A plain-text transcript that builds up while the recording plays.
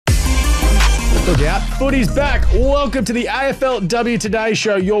Look out, footy's back. Welcome to the AFLW Today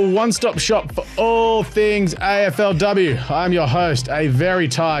Show, your one-stop shop for all things AFLW. I'm your host, a very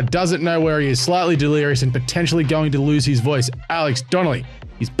tired, doesn't know where he is, slightly delirious and potentially going to lose his voice, Alex Donnelly.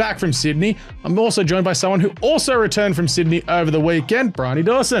 He's back from Sydney. I'm also joined by someone who also returned from Sydney over the weekend, Brihony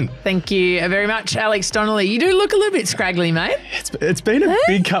Dawson. Thank you very much, Alex Donnelly. You do look a little bit scraggly, mate. It's been a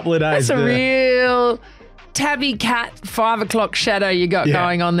big couple of days. That's a real tabby cat 5 o'clock shadow you got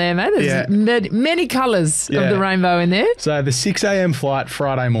going on there, mate. There's many colours of the rainbow in there. So the 6 a.m. flight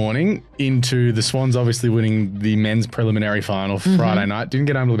Friday morning into the Swans obviously winning the men's preliminary final Friday night. Didn't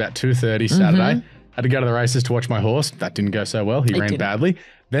get home until about 2:30 Saturday. Had to go to the races to watch my horse. That didn't go so well. He ran badly.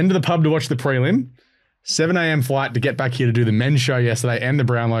 Then to the pub to watch the prelim. 7 a.m. flight to get back here to do the men's show yesterday and the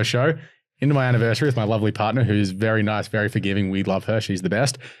Brownlow show. Into my anniversary with my lovely partner, who's very nice, very forgiving. We love her. She's the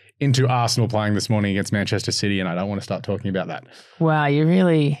best. Into Arsenal playing this morning against Manchester City, and I don't want to start talking about that. Wow, you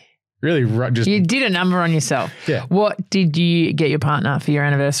really just... You did a number on yourself. Yeah. What did you get your partner for your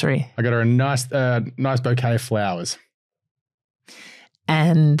anniversary? I got her a nice bouquet of flowers.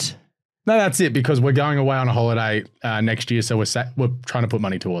 And... No, that's it, because we're going away on a holiday next year, so we're trying to put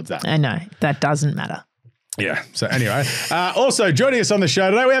money towards that. I know. That doesn't matter. Yeah. So anyway, also joining us on the show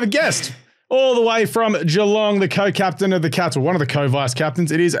today, we have a guest all the way from Geelong, the co-captain of the Cats, or one of the co-vice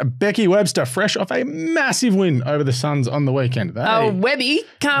captains. It is Becky Webster, fresh off a massive win over the Suns on the weekend. Oh, Webby.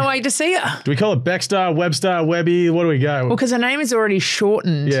 Can't wait to see her. Do we call it Beckster, Webster, Webby? What do we go? Well, because her name is already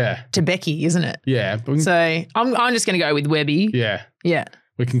shortened to Becky, isn't it? Yeah. So I'm just going to go with Webby. Yeah. Yeah.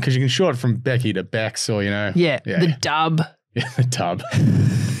 Because you can short from Becky to Bex, or, the dub. Yeah, the dub.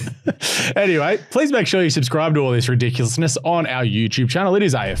 Anyway, please make sure you subscribe to all this ridiculousness on our YouTube channel. It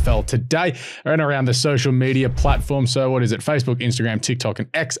is AFL Today and around the social media platforms. So what is it? Facebook, Instagram, TikTok, and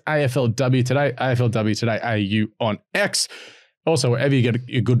X. AFLW Today, AFLW Today AU on X. Also, wherever you get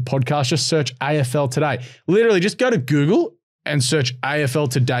a good podcast, just search AFL Today. Literally, just go to Google and search AFL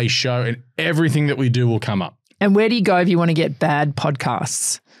Today Show, and everything that we do will come up. And where do you go if you want to get bad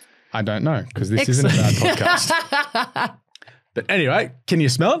podcasts? I don't know, because this isn't a bad podcast. But anyway, can you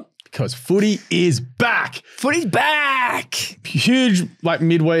smell it? Because footy is back. Footy's back. Huge,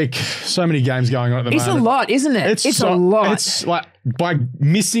 midweek, so many games going on at the moment. It's a lot, isn't it? It's a lot. It's by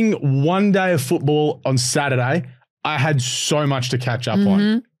missing one day of football on Saturday, I had so much to catch up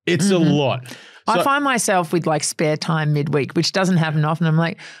on. It's a lot. So, I find myself with spare time midweek, which doesn't happen often. I'm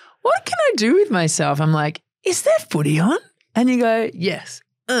like, what can I do with myself? I'm like, is there footy on? And you go, yes.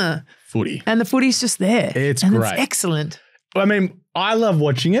 Footy. And the footy's just there. It's great. It's excellent. I mean, I love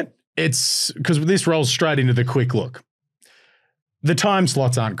watching it. It's because this rolls straight into the quick look. The time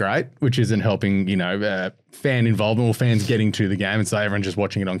slots aren't great, which isn't helping, fan involvement or fans getting to the game. And so everyone's just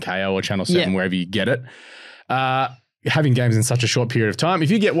watching it on KO or Channel 7, wherever you get it. Having games in such a short period of time.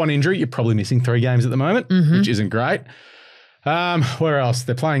 If you get one injury, you're probably missing 3 games at the moment, which isn't great. Where else?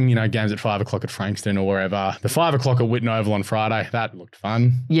 They're playing, games at 5 o'clock at Frankston or wherever. The 5 o'clock at Whitten Oval on Friday. That looked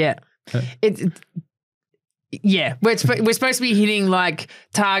fun. Yeah. We're supposed to be hitting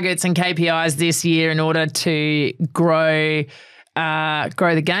targets and KPIs this year in order to grow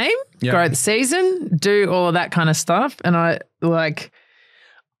the game, grow the season, do all of that kind of stuff. And I drank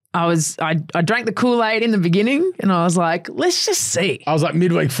the Kool-Aid in the beginning and I was like, let's just see. I was like,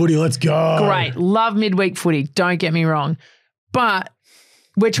 midweek footy, let's go. Great. Love midweek footy. Don't get me wrong. But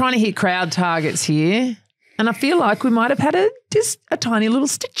we're trying to hit crowd targets here. And I feel like we might have had just a tiny little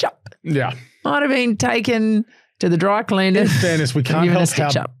stitch up. Yeah. Might have been taken to the dry cleaner. In fairness, we can't help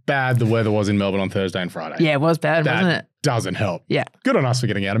how bad the weather was in Melbourne on Thursday and Friday. Yeah, it was bad, wasn't it? Doesn't help. Yeah. Good on us for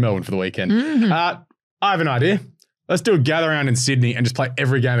getting out of Melbourne for the weekend. I have an idea. Let's do a gather round in Sydney and just play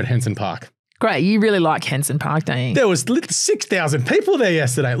every game at Henson Park. Great. You really like Henson Park, don't you? There was 6,000 people there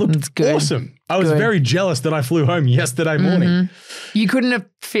yesterday. It looked awesome. I was very jealous that I flew home yesterday morning. You couldn't have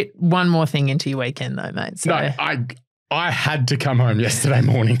fit one more thing into your weekend though, mate. So. No, I had to come home yesterday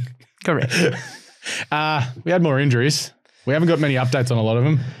morning. Correct. We had more injuries. We haven't got many updates on a lot of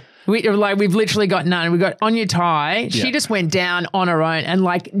them. We've literally got none. We got Anya Tai. She just went down on her own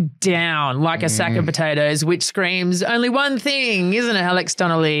and down like a sack of potatoes, which screams only one thing, isn't it, Alex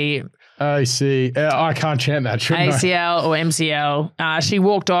Donnelly? I see. I can't chant that, shouldn't ACL or MCL. She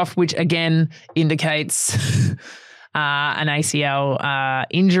walked off, which again indicates an ACL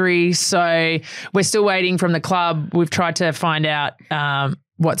injury. So we're still waiting from the club. We've tried to find out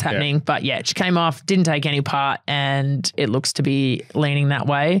what's happening. But she came off, didn't take any part, and it looks to be leaning that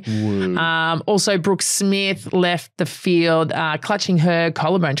way. Also, Brooke Smith left the field clutching her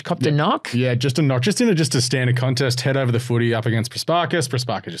collarbone. She copped a knock. Yeah, just a knock. Just in a standard contest, head over the footy up against Prasparkas.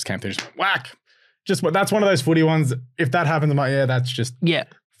 Prasparkas just came through, just whack. That's one of those footy ones. If that happens, I'm like, that's just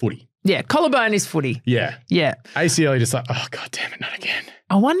footy. Yeah, collarbone is footy. Yeah. Yeah. ACL, you're just like, oh, God damn it, not again.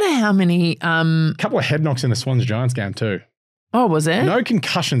 I wonder how many A couple of head knocks in the Swans-Giants game too. Oh, was there? No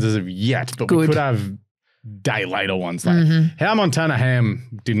concussions as of yet, but we could have day later ones. Like how Montana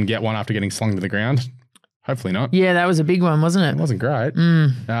Ham didn't get one after getting slung to the ground. Hopefully not. Yeah, that was a big one, wasn't it? It wasn't great.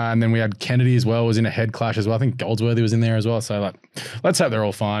 And then we had Kennedy as well, was in a head clash as well. I think Goldsworthy was in there as well. So like, let's hope they're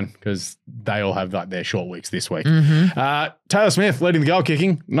all fine because they all have like their short weeks this week. Taylor Smith leading the goal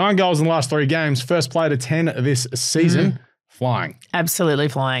kicking, 9 goals in the last 3 games. First player to 10 this season. Flying. Absolutely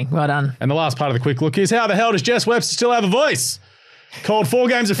flying. Well done. And the last part of the quick look is how the hell does Jess Webster still have a voice? Called 4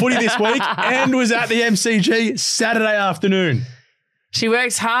 games of footy this week and was at the MCG Saturday afternoon. She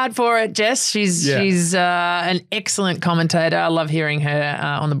works hard for it, Jess. She's an excellent commentator. I love hearing her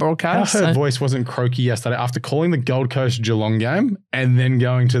on the broadcast. Her voice wasn't croaky yesterday after calling the Gold Coast Geelong game and then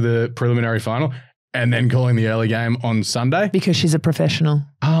going to the preliminary final and then calling the early game on Sunday. Because she's a professional.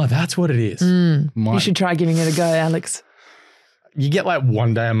 Oh, that's what it is. You should try giving it a go, Alex. You get like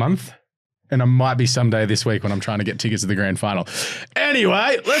 1 day a month. And I might be someday this week when I'm trying to get tickets to the grand final.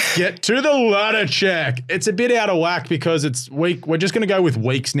 Anyway, let's get to the ladder check. It's a bit out of whack because it's week. We're just going to go with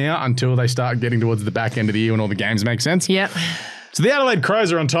weeks now until they start getting towards the back end of the year when all the games make sense. Yep. So the Adelaide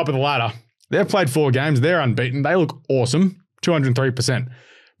Crows are on top of the ladder. They've played 4 games. They're unbeaten. They look awesome. 203%.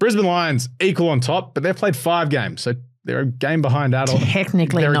 Brisbane Lions equal on top, but they've played 5 games. So they're a game behind Adelaide.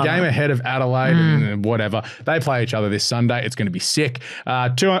 Technically they're not. They're a game ahead of Adelaide and whatever. They play each other this Sunday. It's going to be sick.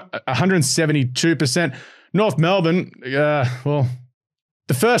 172%. North Melbourne, well,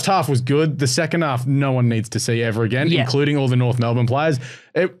 the first half was good. The second half, no one needs to see ever again, including all the North Melbourne players.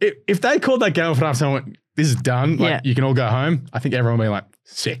 If they called that game off and half time, went, this is done, like you can all go home, I think everyone would be like,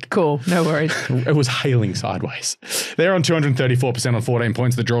 sick. Cool, no worries. It was hailing sideways. They're on 234% on 14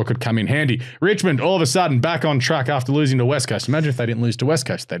 points. The draw could come in handy. Richmond, all of a sudden, back on track after losing to West Coast. Imagine if they didn't lose to West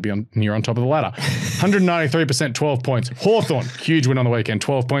Coast. They'd be near on top of the ladder. 193%, 12 points. Hawthorn, huge win on the weekend,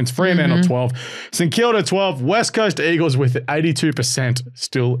 12 points. Fremantle, 12. St Kilda, 12. West Coast Eagles with 82%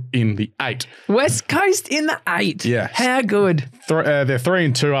 still in the 8. West Coast in the 8. Yeah. How good. They're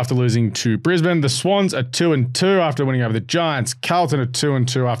 3-2 after losing to Brisbane. The Swans are 2-2 after winning over the Giants. Carlton are 2-2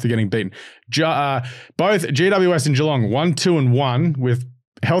 after getting beaten. Both GWS and Geelong 1-2-1 with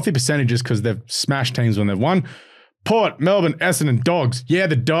healthy percentages because they've smashed teams when they've won. Port, Melbourne, Essendon, Dogs. Yeah,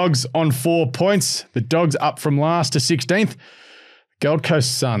 the Dogs on 4 points. The Dogs up from last to 16th. Gold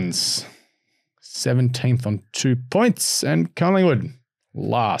Coast Suns 17th on 2 points. And Collingwood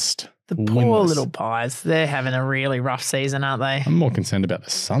last. The poor little pies. They're having a really rough season, aren't they? I'm more concerned about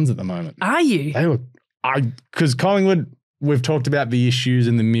the Suns at the moment. Are you? They look, because Collingwood, we've talked about the issues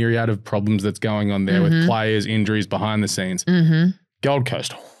and the myriad of problems that's going on there with players, injuries behind the scenes. Gold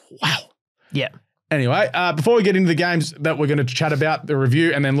Coast, wow. Yeah. Anyway, before we get into the games that we're going to chat about, the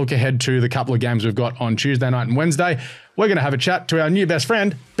review, and then look ahead to the couple of games we've got on Tuesday night and Wednesday, we're going to have a chat to our new best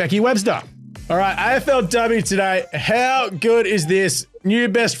friend, Becky Webster. All right, AFLW Today. How good is this? New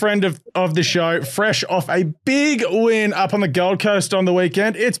best friend of the show, fresh off a big win up on the Gold Coast on the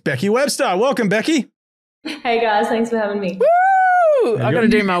weekend. It's Becky Webster. Welcome, Becky. Hey, guys. Thanks for having me. Woo! I've got to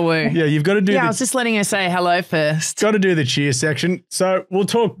do my woo. Yeah, you've got to do I was just letting her say hello first. Got to do the cheer section. So we'll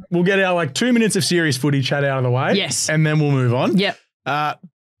get our like 2 minutes of serious footy chat out of the way. Yes. And then we'll move on. Yep.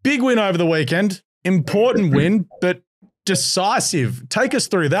 Big win over the weekend. Important win, but decisive. Take us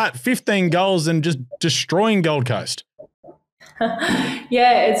through that. 15 goals and just destroying Gold Coast.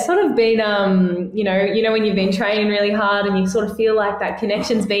 Yeah, it's sort of been, you know, when you've been training really hard and you sort of feel like that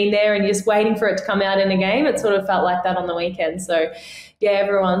connection's been there and you're just waiting for it to come out in a game. It sort of felt like that on the weekend. So, yeah,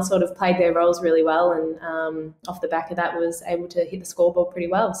 everyone sort of played their roles really well and off the back of that was able to hit the scoreboard pretty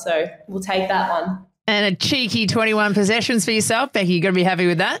well. So we'll take that one. And a cheeky 21 possessions for yourself. Becky, you got to be happy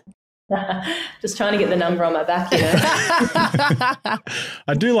with that? Just trying to get the number on my back, you know.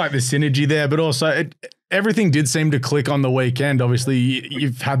 I do like the synergy there, but also everything did seem to click on the weekend. Obviously,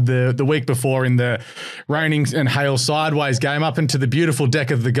 you've had the week before in the raining and hail sideways game up into the beautiful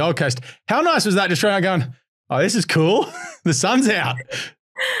deck of the Gold Coast. How nice was that? Just trying going, oh, this is cool. The sun's out.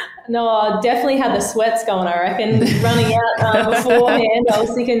 No, I definitely had the sweats going, I reckon, running out beforehand. I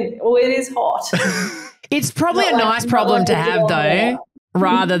was thinking, oh, it is hot. It's probably a nice problem to have, though.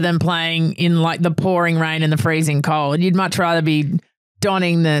 Rather than playing in like the pouring rain and the freezing cold. You'd much rather be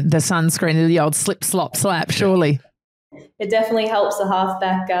donning the sunscreen, the old slip, slop, slap, surely. It definitely helps the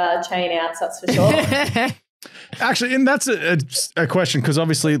halfback chain outs, that's for sure. Actually, and that's a question because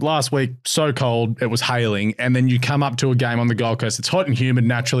obviously last week, so cold, it was hailing, and then you come up to a game on the Gold Coast. It's hot and humid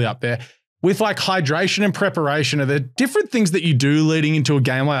naturally up there. With like hydration and preparation, are there different things that you do leading into a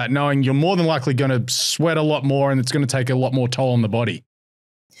game like that, knowing you're more than likely going to sweat a lot more and it's going to take a lot more toll on the body?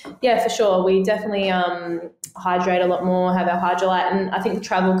 Yeah, for sure. We definitely hydrate a lot more, have our hydrolyte, and I think the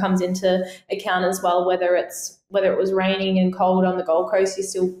travel comes into account as well. Whether it was raining and cold on the Gold Coast, you're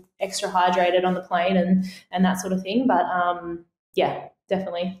still extra hydrated on the plane and that sort of thing. But yeah,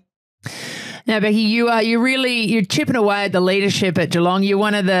 definitely. Now, Becky, you're chipping away at the leadership at Geelong. You're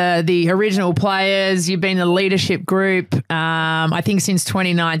one of the original players. You've been in the leadership group, I think, since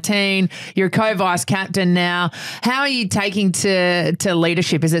 2019. You're a co-vice captain now. How are you taking to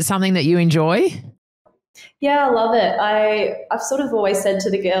leadership? Is it something that you enjoy? Yeah, I love it. I've sort of always said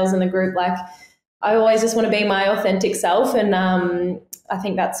to the girls in the group, like, I always just want to be my authentic self, and I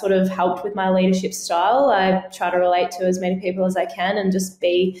think that sort of helped with my leadership style. I try to relate to as many people as I can and just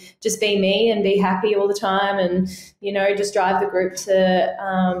be me and be happy all the time, and, you know, just drive the group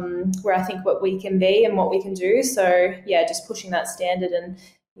to where I think what we can be and what we can do. So, yeah, just pushing that standard and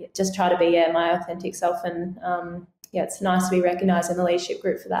just try to be my authentic self. And, it's nice to be recognised in the leadership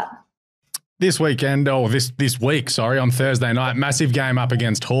group for that. This weekend, this week, on Thursday night, massive game up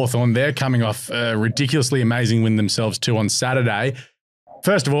against Hawthorn. They're coming off a ridiculously amazing win themselves too on Saturday.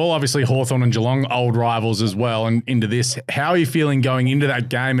 First of all, obviously Hawthorn and Geelong, old rivals as well, and into this. How are you feeling going into that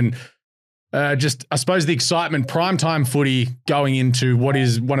game and just, I suppose, the excitement, primetime footy going into what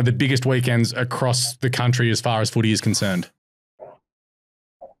is one of the biggest weekends across the country as far as footy is concerned?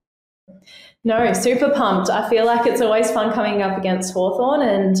 No, super pumped. I feel like it's always fun coming up against Hawthorn,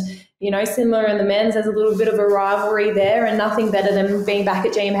 and, you know, similar in the men's, there's a little bit of a rivalry there, and nothing better than being back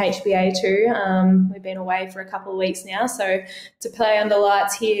at GMHBA too. We've been away for a couple of weeks now, so to play under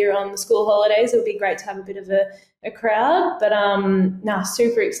lights here on the school holidays, it would be great to have a bit of a crowd. But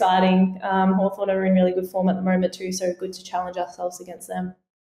super exciting. Hawthorn are in really good form at the moment too, so good to challenge ourselves against them.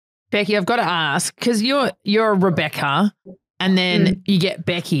 Becky, I've got to ask, because you're Rebecca, and then you get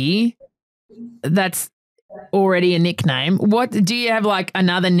Becky. That's already a nickname. What do you have, like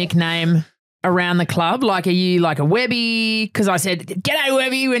another nickname around the club? Like, are you like a Webby? Because I said, "G'day,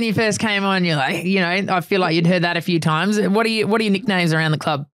 Webby," when you first came on. You're like, you know, I feel like you'd heard that a few times. What are your nicknames around the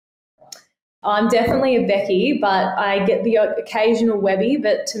club? I'm definitely a Becky, but I get the occasional Webby.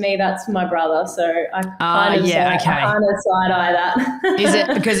 But to me, that's my brother, so I kind of side-eye that. Is it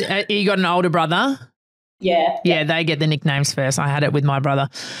because you got an older brother? Yeah. Yeah, they get the nicknames first. I had it with my brother.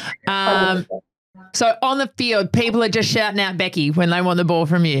 So on the field, people are just shouting out Becky when they want the ball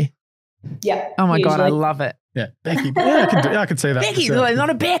from you. Yeah. Oh my God, I love it. Yeah, Becky. Yeah, I can see that. Becky,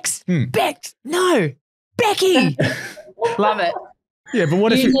 not a Bex. Bex, no, Becky. Love it. Yeah, but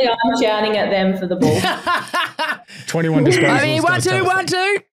what usually I'm shouting at them for the ball. 21 disposals. I mean,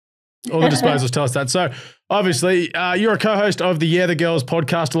 1-2. All the disposals tell us that. So, obviously, you're a co-host of the Yeah the Girls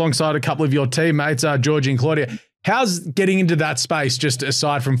podcast alongside a couple of your teammates, Georgie and Claudia. How's getting into that space, just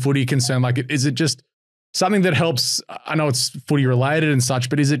aside from footy concern? Like, is it just something that helps? I know it's footy related and such,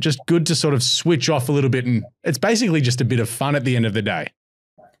 but is it just good to sort of switch off a little bit? And it's basically just a bit of fun at the end of the day.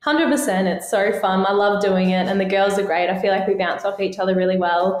 100%. It's so fun. I love doing it, and the girls are great. I feel like we bounce off each other really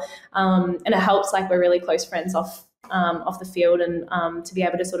well, and it helps, like, we're really close friends off the field, and to be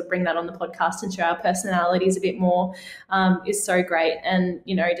able to sort of bring that on the podcast and show our personalities a bit more is so great. And,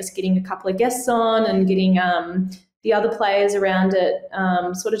 you know, just getting a couple of guests on and getting the other players around it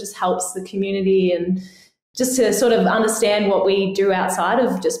sort of just helps the community, and just to sort of understand what we do outside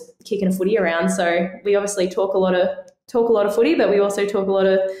of just kicking a footy around. So we obviously talk a lot of footy, but we also talk a lot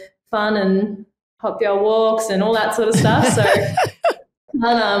of fun and hot girl walks and all that sort of stuff. So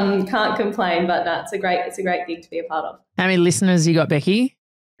can't complain, but no, it's a great gig to be a part of. How many listeners you got, Becky?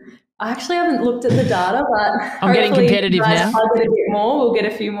 I actually haven't looked at the data, but I'm getting competitive now. If I get a bit more, we'll get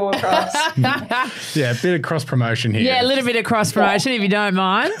a few more across. Yeah, a bit of cross promotion here. Yeah, a little bit of cross promotion if you don't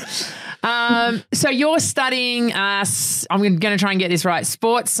mind. So you're studying, I'm going to try and get this right,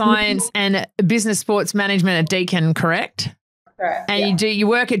 sports science and business sports management at Deakin, correct? Correct. And you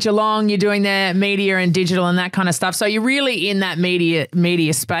work at Geelong, you're doing their media and digital and that kind of stuff. So you're really in that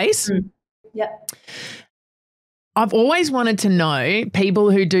media space. Yep. I've always wanted to know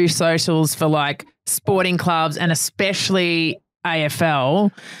people who do socials for like sporting clubs and especially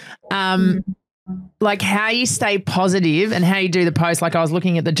AFL, like how you stay positive and how you do the post. Like I was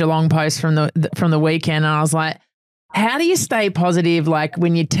looking at the Geelong post from the weekend, and I was like, how do you stay positive like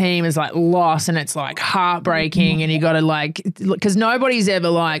when your team is like lost and it's like heartbreaking and you got to like, because nobody's ever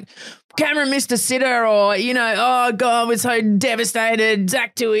like, Cameron missed a sitter, or, you know, oh God, we're so devastated,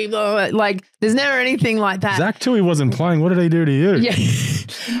 Zach Tui, blah, blah, blah. Like there's never anything like that. Zach Tui wasn't playing. What did he do to you? Yeah.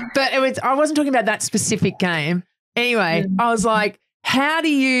 But I wasn't talking about that specific game. Anyway, I was like, how do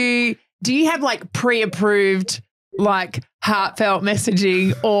you have like pre-approved like heartfelt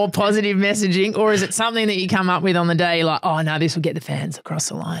messaging or positive messaging, or is it something that you come up with on the day like, oh, no, this will get the fans across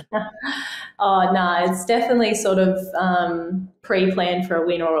the line? Oh, no, it's definitely sort of pre-planned for a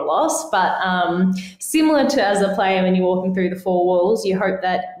win or a loss, but similar to as a player when you're walking through the four walls, you hope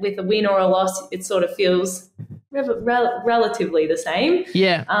that with a win or a loss, it sort of feels relatively the same.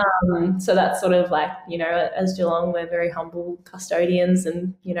 Yeah. So that's sort of like, as Geelong, we're very humble custodians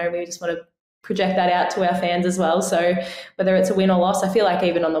and, we just want to project that out to our fans as well. So whether it's a win or loss, I feel like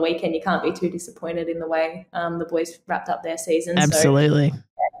even on the weekend, you can't be too disappointed in the way the boys wrapped up their season. Absolutely. So,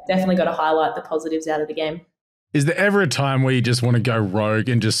 definitely got to highlight the positives out of the game. Is there ever a time where you just want to go rogue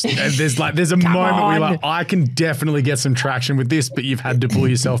and just there's a moment where you're like, I can definitely get some traction with this, but you've had to pull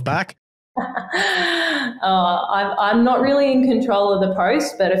yourself back? I'm not really in control of the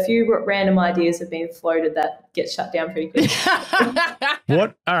post, but a few random ideas have been floated that get shut down pretty quickly.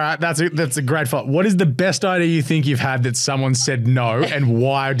 What? All right, that's a great thought. What is the best idea you think you've had that someone said no, and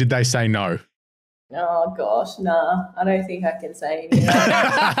why did they say no? Oh, gosh, nah. I don't think I can say anything.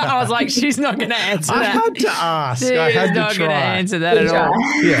 I was like, she's not going to answer that. I had to ask. She's I had to try. not going to answer that at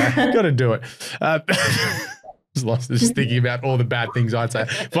all. Yeah, got to do it. Just thinking about all the bad things I'd say.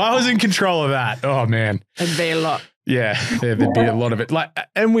 If I was in control of that, oh, man. It'd be a lot. Yeah, there'd be a lot of it.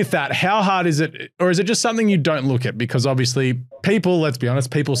 And with that, how hard is it, or is it just something you don't look at? Because obviously people, let's be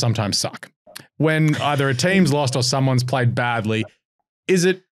honest, people sometimes suck. When either a team's lost or someone's played badly, is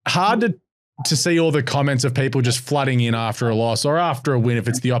it hard to see all the comments of people just flooding in after a loss or after a win if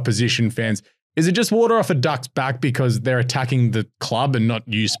it's the opposition fans? Is it just water off a duck's back because they're attacking the club and not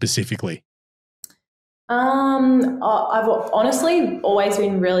you specifically? I've honestly always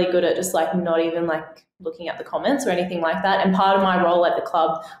been really good at just not even looking at the comments or anything like that. And part of my role at the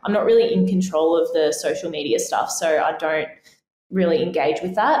club, I'm not really in control of the social media stuff, so I don't really engage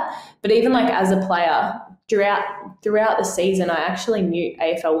with that. But even as a player, throughout the season, I actually knew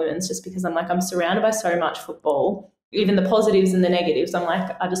AFL Women's just because I'm surrounded by so much football, even the positives and the negatives. I'm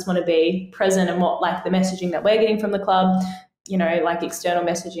I just want to be present and what the messaging that we're getting from the club. External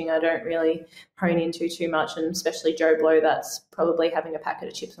messaging, I don't really hone into too much, and especially Joe Blow, that's probably having a packet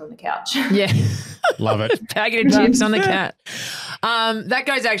of chips on the couch. Yeah. Love it. Packet of chips on the cat.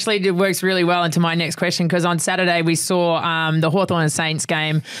 That works really well into my next question, because on Saturday we saw the Hawthorn and Saints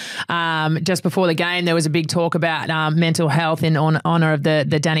game. Just before the game, there was a big talk about mental health in honour of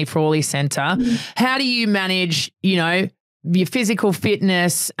the Danny Frawley Centre. How do you manage, your physical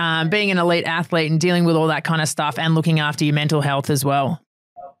fitness, being an elite athlete and dealing with all that kind of stuff and looking after your mental health as well?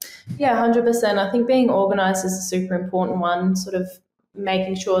 Yeah, 100%. I think being organised is a super important one, sort of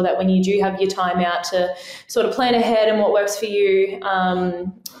making sure that when you do have your time out to sort of plan ahead and what works for you.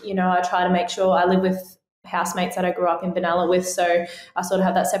 I try to make sure I live with housemates that I grew up in Benalla with, so I sort of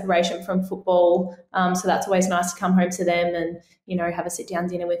have that separation from football. So that's always nice to come home to them and, have a sit-down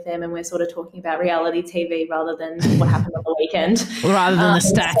dinner with them, and we're sort of talking about reality TV rather than what happened on the weekend. Rather than the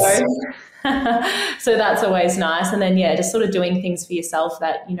stats. So that's always nice. And then, just sort of doing things for yourself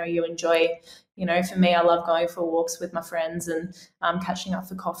that, you enjoy. For me, I love going for walks with my friends and catching up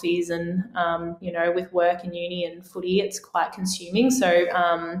for coffees and, with work and uni and footy, it's quite consuming. So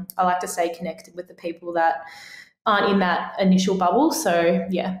I like to stay connected with the people that aren't in that initial bubble. So,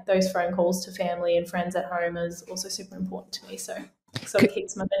 those phone calls to family and friends at home is also super important to me. So it sort of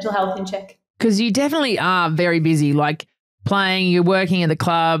keeps my mental health in check. Because you definitely are very busy, playing, you're working at the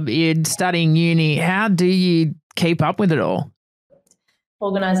club, you're studying uni. How do you keep up with it all?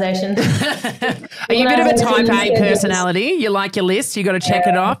 Organisation. Are you a bit of a type A personality? You like your list, you got to check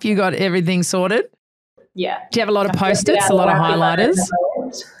it off, you got everything sorted? Yeah. Do you have a lot of post-its, a lot of highlighters?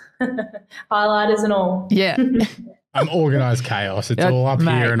 Highlighters and all. Yeah. I'm organised chaos. It's all up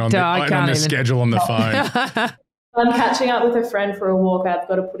here and on the schedule on the phone. I'm catching up with a friend for a walk. I've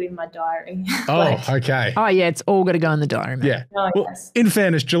got to put in my diary. Oh, okay. Oh, yeah, it's all got to go in the diary, mate. Yeah. Well, in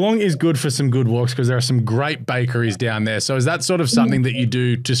fairness, Geelong is good for some good walks because there are some great bakeries down there. So is that sort of something that you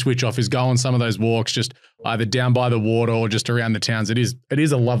do to switch off, is go on some of those walks just either down by the water or just around the towns? It is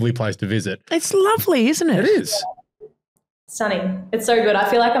a lovely place to visit. It's lovely, isn't it? It is. Stunning. It's so good. I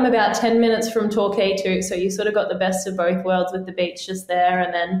feel like I'm about 10 minutes from Torquay too. So you sort of got the best of both worlds with the beach just there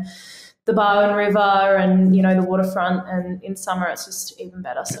and then the Barwon River and, the waterfront. And in summer, it's just even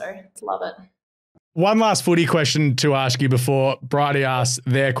better. So love it. One last footy question to ask you before Bridie asks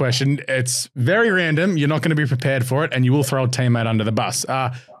their question. It's very random. You're not going to be prepared for it and you will throw a teammate under the bus.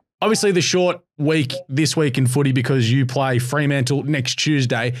 Obviously, the short week this week in footy because you play Fremantle next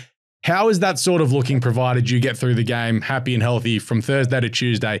Tuesday. How is that sort of looking, provided you get through the game happy and healthy from Thursday to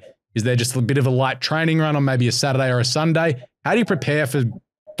Tuesday? Is there just a bit of a light training run on maybe a Saturday or a Sunday? How do you prepare for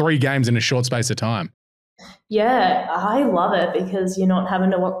 3 games in a short space of time? Yeah, I love it because you're not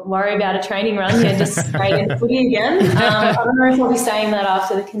having to worry about a training run. You're just straight into footy again. I don't know if I'll be saying that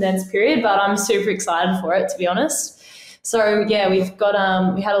after the condensed period, but I'm super excited for it, to be honest. So, yeah, we've got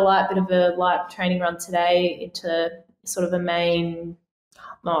we had a bit of a light training run today into sort of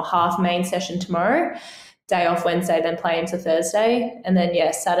a half main session tomorrow. Day off Wednesday, then play into Thursday. And then,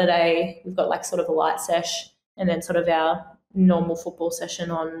 yeah, Saturday we've got like sort of a light sesh and then sort of our normal football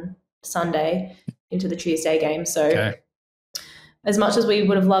session on Sunday into the Tuesday game. So as much as we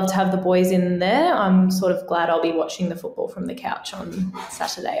would have loved to have the boys in there, I'm sort of glad I'll be watching the football from the couch on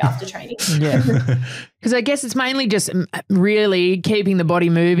Saturday after training. Yeah. Because I guess it's mainly just really keeping the body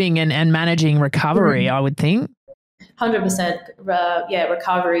moving and managing recovery, I would think. 100%. Yeah,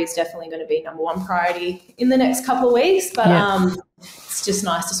 recovery is definitely going to be number one priority in the next couple of weeks. But it's just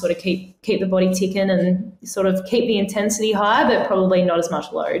nice to sort of keep the body ticking and sort of keep the intensity high, but probably not as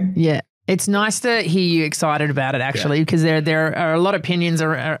much load. Yeah. It's nice to hear you excited about it, actually, because there are a lot of opinions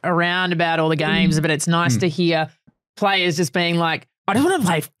around about all the games, but it's nice to hear players just being like, I just want to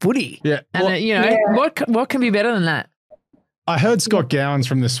play footy. Yeah. And, what can be better than that? I heard Scott Gowans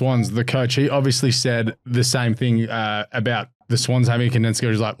from the Swans, the coach, he obviously said the same thing about the Swans having a condensed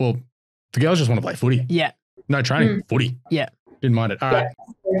schedule. He's like, well, the girls just want to play footy. Yeah. No training, footy. Yeah. Didn't mind it. All right.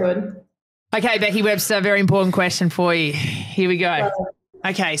 Very good. Okay, Becky Webster, very important question for you. Here we go.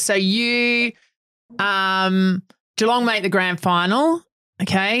 Okay, so you, Geelong make the grand final,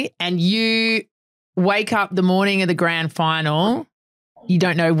 okay, and you wake up the morning of the grand final. You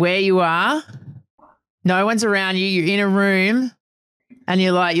don't know where you are. No one's around you. You're in a room and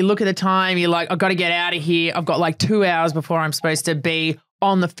you look at the time. You're like, I've got to get out of here. I've got like 2 hours before I'm supposed to be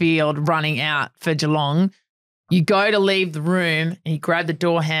on the field running out for Geelong. You go to leave the room and you grab the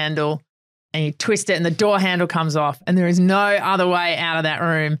door handle and you twist it and the door handle comes off and there is no other way out of that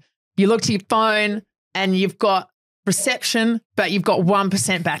room. You look to your phone and you've got reception, but you've got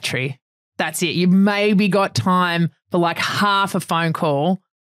 1% battery. That's it. You've maybe got time for like half a phone call.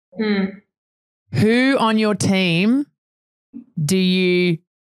 Who on your team do you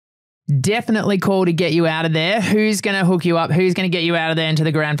definitely call to get you out of there? Who's going to hook you up? Who's going to get you out of there into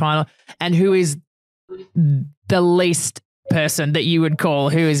the grand final? And who is the least person that you would call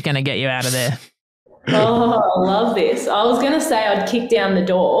who is going to get you out of there? Oh, I love this. I was going to say I'd kick down the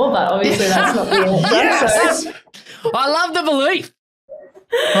door, but obviously that's not the answer. Yes! So. I love the belief.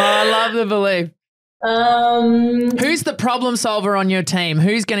 I love the belief. Who's the problem solver on your team?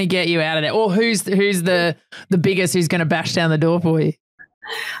 Who's going to get you out of there? Or who's the biggest who's going to bash down the door for you?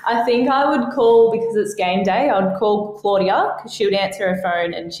 I think I would call, because it's game day, I'd call Claudia because she would answer her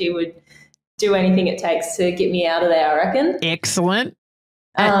phone and she would do anything it takes to get me out of there, I reckon. Excellent.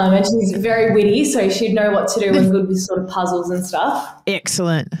 And she's very witty, so she'd know what to do and good with sort of puzzles and stuff.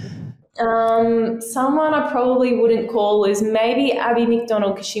 Excellent. Someone I probably wouldn't call is maybe Abby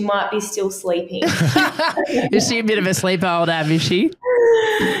McDonald because she might be still sleeping. Is she a bit of a sleep old Ab, is she?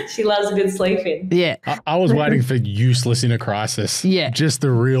 She loves a good sleeping. Yeah. I was waiting for useless in a crisis. Yeah. Just the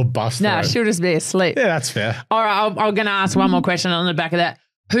real bust. No, she'll just be asleep. Yeah, that's fair. All right, I'm going to ask one more question on the back of that.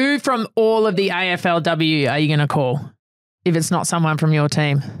 Who from all of the AFLW are you going to call if it's not someone from your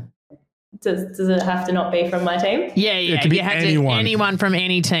team? Does it have to not be from my team? Yeah. It can be anyone. Anyone from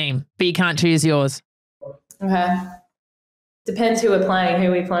any team, but you can't choose yours. Okay. Depends who we're playing, who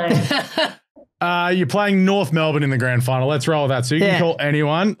are we playing? You're playing North Melbourne in the grand final. Let's roll with that. So you can call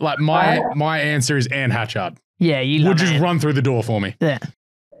anyone. Like my answer is Anne Hatchard. Yeah, you would just run through the door for me. Yeah.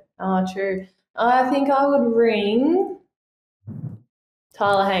 Oh, true. I think I would ring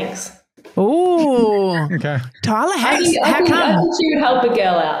Tyler Hanks. Oh, okay. Tyler Hanks. I think she would help a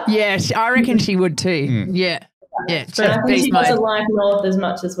girl out. Yeah, I reckon she would too. Yeah. Yeah, but I think she doesn't like North as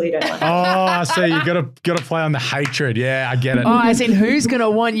much as we don't like. Oh, I see. You got to play on the hatred. Yeah, I get it. Oh, as in who's going to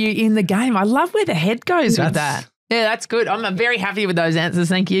want you in the game? I love where the head goes with that. Yeah, that's good. I'm very happy with those answers.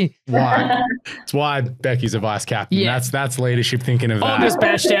 Thank you. Right. It's why Becky's a vice captain. Yeah. That's leadership thinking of that. I'll just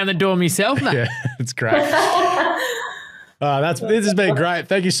bash down the door myself, mate. Yeah, it's great. This has been great.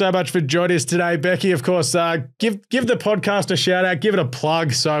 Thank you so much for joining us today, Becky. Of course, give the podcast a shout out, give it a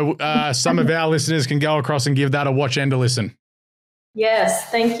plug so some of our listeners can go across and give that a watch and a listen. Yes,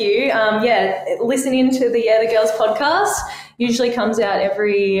 thank you. Listen into the Girls podcast. Usually comes out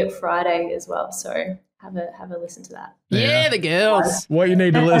every Friday as well. So have a listen to that. Yeah, the girls. What you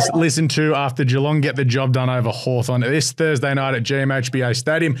need to listen to after Geelong get the job done over Hawthorn this Thursday night at GMHBA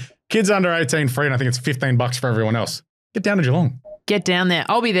Stadium. Kids under 18 free, and I think it's $15 for everyone else. Get down to Geelong. Get down there.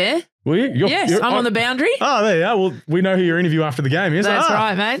 I'll be there. Will you? I'm on the boundary. Oh, there you are. Well, we know who your interview after the game is. That's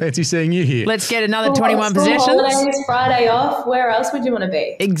right, mate. Fancy seeing you here. Let's get another 21 School possessions. holidays, Friday off. Where else would you want to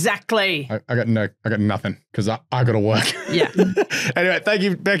be? Exactly. I got nothing because I got to work. Yeah. Anyway, thank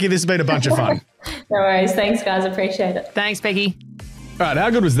you, Becky. This has been a bunch of fun. No worries. Thanks, guys. Appreciate it. Thanks, Becky. All right, how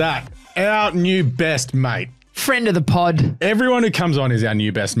good was that? Our new best mate. Friend of the pod. Everyone who comes on is our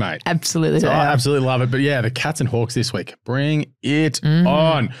new best mate. Absolutely. So I absolutely love it. But yeah, the Cats and Hawks this week. Bring it on.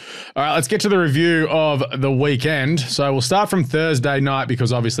 All right, let's get to the review of the weekend. So we'll start from Thursday night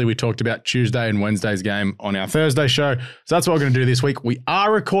because obviously we talked about Tuesday and Wednesday's game on our Thursday show. So that's what we're going to do this week. We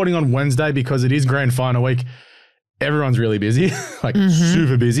are recording on Wednesday because it is grand final week. Everyone's really busy,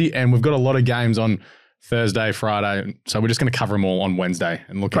 super busy. And we've got a lot of games on Thursday, Friday. So we're just going to cover them all on Wednesday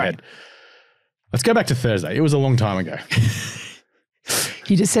and look ahead. Let's go back to Thursday. It was a long time ago.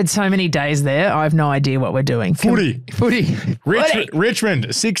 You just said so many days there. I have no idea what we're doing. Footy. Richmond,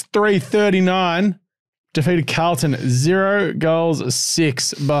 6-3-39, defeated Carlton, 0 goals,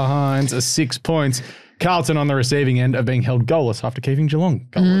 6 behinds, 6 points. Carlton on the receiving end of being held goalless after keeping Geelong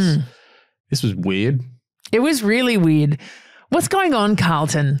goalless. This was weird. It was really weird. What's going on,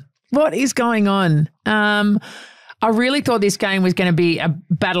 Carlton? What is going on? I really thought this game was going to be a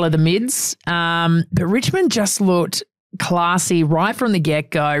battle of the mids, but Richmond just looked classy right from the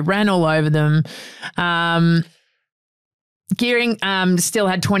get-go, ran all over them. Gearing still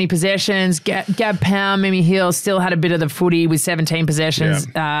had 20 possessions. Gab Powell, Mimi Hill still had a bit of the footy with 17 possessions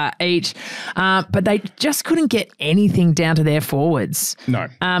each. But they just couldn't get anything down to their forwards. No.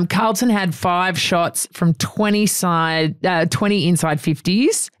 Carlton had 5 shots from 20 inside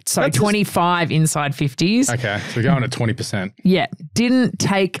 50s. So 25 inside 50s. Okay, so we're going at 20%. Yeah. Didn't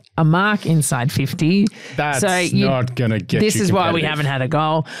take a mark inside 50. That's not going to get This you is why we haven't had a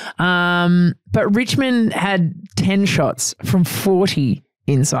goal. But Richmond had 10 shots from 40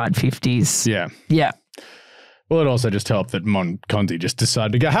 inside 50s. Yeah. Yeah. Well, it also just helped that Conti just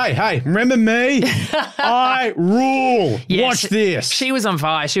decided to go, hey, remember me? I rule. Yeah, Watch this. She was on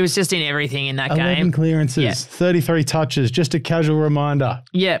fire. She was just in everything in that 11 game. clearances, 33 touches, just a casual reminder.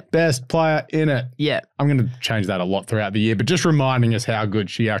 Yeah. Best player in it. Yeah. I'm going to change that a lot throughout the year, but just reminding us how good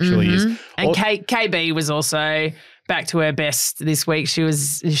she actually is. And KB was also back to her best this week. She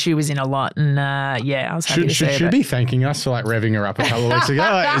was in a lot, and I was happy to see her. Should be thanking us for revving her up a couple of weeks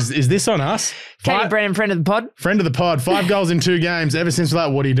ago. Is this on us? Katie Brennan, friend of the pod. Friend of the pod. 5 goals in 2 games. Ever since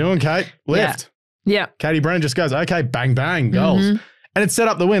that, what are you doing, Kate? Lift. Yeah. Katie Brennan just goes, okay, bang, bang, goals. And it set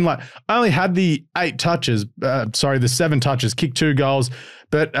up the win. I only had the 7 touches, kicked 2 goals.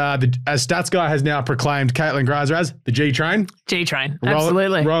 But as Stats Guy has now proclaimed Caitlin Greiser as the G-Train. G-Train,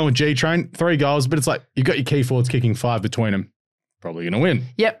 absolutely. Rolling with G-Train, 3 goals. But it's you've got your key forwards kicking 5 between them. Probably going to win.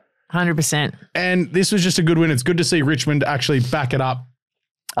 Yep, 100%. And this was just a good win. It's good to see Richmond actually back it up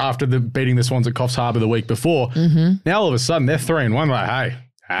after beating the Swans at Coffs Harbour the week before. Now all of a sudden they're 3-1. Hey.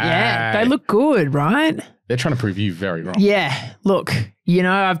 Yeah, they look good, right? They're trying to prove you very wrong. Yeah, look,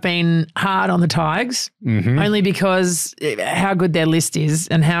 I've been hard on the Tigers only because how good their list is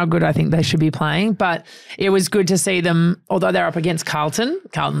and how good I think they should be playing. But it was good to see them, although they're up against Carlton.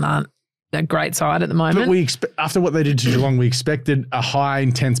 Carlton aren't a great side at the moment. But after what they did to Geelong, we expected a high,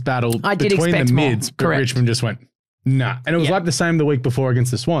 intense battle between the mids. But Correct. Richmond just went, nah. And it was like the same the week before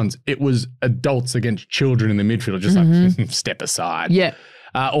against the Swans. It was adults against children in the midfield, just step aside. Yeah.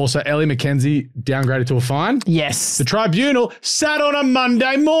 Also, Ellie McKenzie downgraded to a fine. Yes. The tribunal sat on a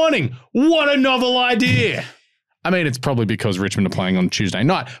Monday morning. What a novel idea. I mean, it's probably because Richmond are playing on Tuesday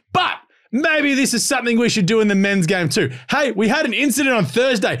night, but maybe this is something we should do in the men's game too. Hey, we had an incident on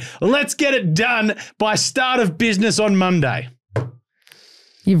Thursday. Let's get it done by start of business on Monday.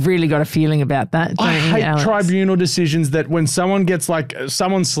 You've really got a feeling about that, don't I you, hate Alex? tribunal decisions that when someone gets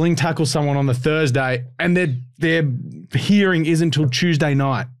someone sling tackles someone on the Thursday and their hearing isn't until Tuesday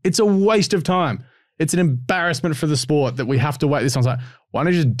night. It's a waste of time. It's an embarrassment for the sport that we have to wait. This one's why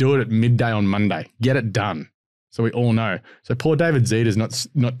don't you just do it at midday on Monday? Get it done so we all know. So poor David Zeta's not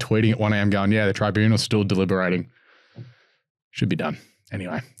tweeting at 1 a.m. going, the tribunal's still deliberating. Should be done.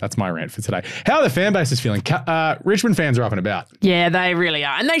 Anyway, that's my rant for today. How are the fan bases feeling? Richmond fans are up and about. Yeah, they really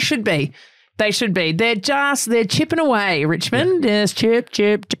are. And they should be. They're chipping away, Richmond. Yeah. Just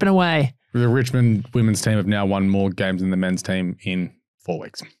chipping away. The Richmond women's team have now won more games than the men's team in 4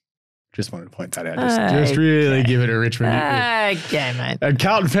 weeks. Just wanted to point that out. Just really give it a Richmond. Okay, mate. And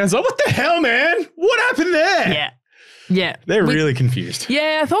Carlton fans are what the hell, man? What happened there? Yeah. Yeah. They're really confused.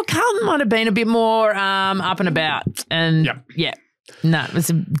 Yeah, I thought Carlton might have been a bit more up and about. And yeah. No, it's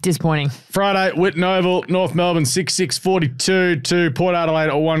disappointing. Friday, Whitten Oval, North Melbourne 6-6-42 to Port Adelaide,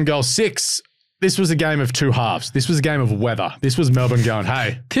 a 1-goal 6. this was a game of two halves. This was a game of weather. This was Melbourne going,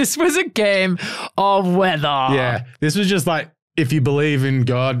 hey. This was a game of weather. Yeah. This was just like, if you believe in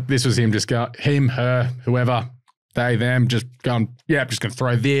God, this was him just going, him, her, whoever, they, them, just going, yeah, I'm just going to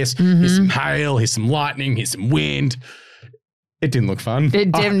throw this. Here's some hail, here's some lightning, here's some wind. It didn't look fun.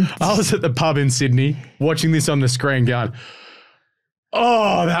 It didn't. I was at the pub in Sydney watching this on the screen going,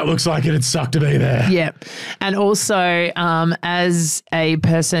 oh, that looks like it'd suck to be there. Yeah. And also, as a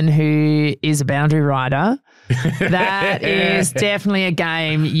person who is a boundary rider, that is definitely a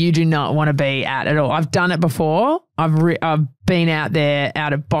game you do not want to be at all. I've done it before. I've been out there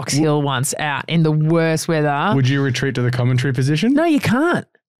out at Box Hill once, out in the worst weather. Would you retreat to the commentary position? No, you can't.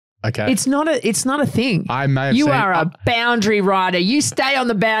 Okay. It's not a thing. I may have you seen, are a boundary rider. You stay on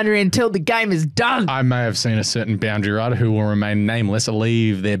the boundary until the game is done. I may have seen a certain boundary rider who will remain nameless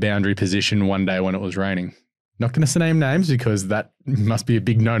leave their boundary position one day when it was raining. Not going to name names because that must be a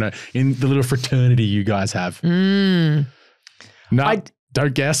big no-no in the little fraternity you guys have. No,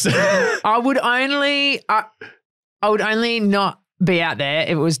 don't guess. I would only not be out there if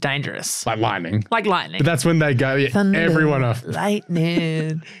it was dangerous. Like lightning. Like lightning. But that's when they go, Thunder, everyone off.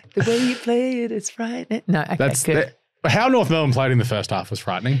 Lightning. The way you play it is frightening. No, okay, That's good. How North Melbourne played in the first half was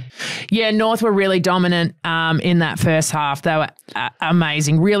frightening. Yeah, North were really dominant in that first half. They were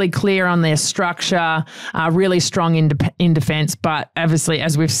amazing, really clear on their structure, really strong in defence. But obviously,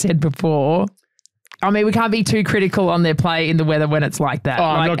 as we've said before, I mean, we can't be too critical on their play in the weather when it's like that. Oh,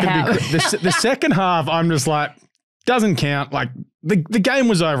 I'm not going to be. The second half, I'm just like, doesn't count. Like the game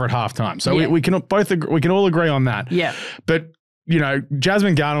was over at halftime, so we can all agree on that. Yeah, but. You know,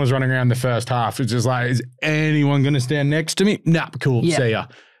 Jasmine Garner was running around the first half. It's just like, is anyone going to stand next to me? Nah, cool. See ya.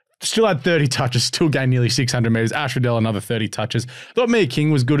 Still had 30 touches, still gained nearly 600 metres. Ash Riddell, another 30 touches. Thought Mia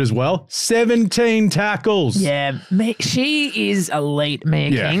King was good as well. 17 tackles. Yeah, she is elite,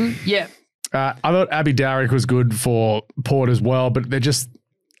 Mia King. Yeah. I thought Abby Dowrick was good for Port as well, but they're just,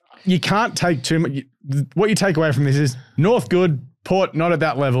 you can't take too much. What you take away from this is North good, Port not at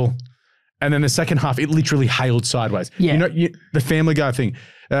that level. And then the second half, it literally hailed sideways. Yeah. You know, the Family Guy thing.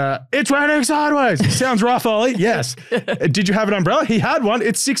 It's raining sideways. Sounds rough, Ollie. Yes. Did you have an umbrella? He had one.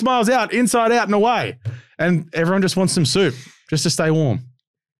 It's 6 miles out, inside out and away. And everyone just wants some soup just to stay warm.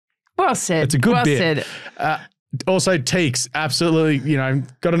 Well said. It's a good bit. Said. Also, Teeks, absolutely,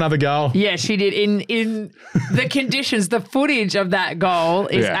 got another goal. Yeah, she did. In the conditions, the footage of that goal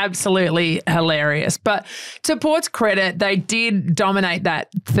is absolutely hilarious. But to Port's credit, they did dominate that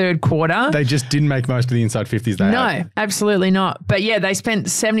third quarter. They just didn't make most of the inside 50s they had. No, absolutely not. But yeah, they spent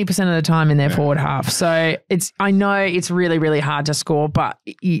 70% of the time in their forward half. So I know it's really, really hard to score, but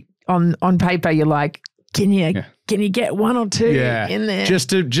on paper, you're like, can you get one or two in there? Just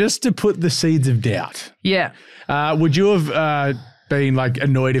to put the seeds of doubt. Yeah. Would you have been like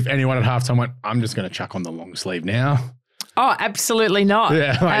annoyed if anyone at halftime went, I'm just going to chuck on the long sleeve now? Oh, absolutely not.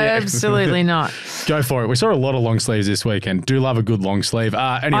 Absolutely not. Go for it. We saw a lot of long sleeves this weekend. Do love a good long sleeve.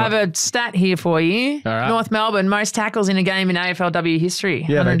 Anyway. I have a stat here for you. All right. North Melbourne, most tackles in a game in AFLW history,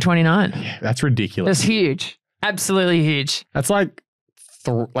 129. That's ridiculous. That's huge. Absolutely huge. That's like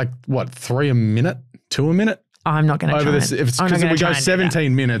 3 a minute? 2 a minute? I'm not going to try. Because we go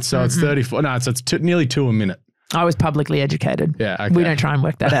 17 minutes, so it's 34. No, it's nearly 2 a minute. I was publicly educated. Yeah, okay. We don't try and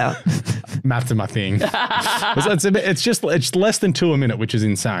work that out. Maths are my thing. It's less than 2 a minute, which is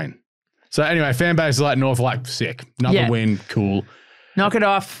insane. So anyway, fan base is like North, like sick. Another win, cool. Knock it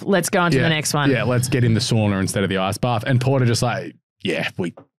off. Let's go on to the next one. Yeah, let's get in the sauna instead of the ice bath. And Porter just like,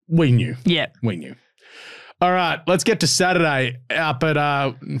 we knew. Yeah. We knew. All right, let's get to Saturday up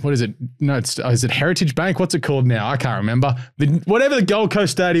at, what is it? No, is it Heritage Bank? What's it called now? I can't remember. Whatever the Gold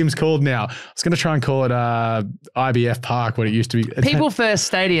Coast Stadium's called now. I was going to try and call it IBF Park, what it used to be. People First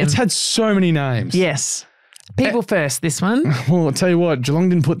Stadium. It's had so many names. Yes. People first, this one. Well, I'll tell you what, Geelong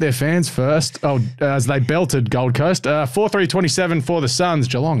didn't put their fans first as they belted Gold Coast. 4-3-27 for the Suns,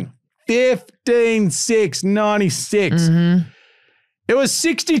 Geelong. 15-6, 96. Mm-hmm. It was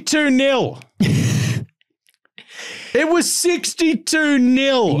 62-0. It was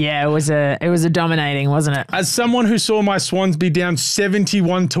 62-0. Yeah, it was a dominating, wasn't it? As someone who saw my Swans be down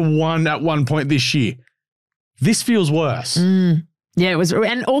 71-1 at one point this year, this feels worse. Yeah, it was.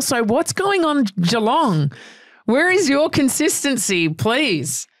 And also, what's going on, Geelong? Where is your consistency,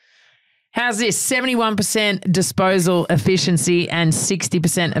 please? How's this? 71% disposal efficiency and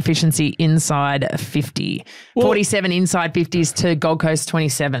 60% efficiency inside 50. Well, 47 inside 50s to Gold Coast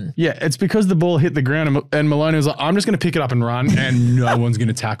 27. Yeah, it's because the ball hit the ground and Maloney was like, I'm just going to pick it up and run and no one's going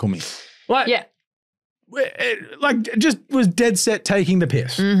to tackle me. Just was dead set taking the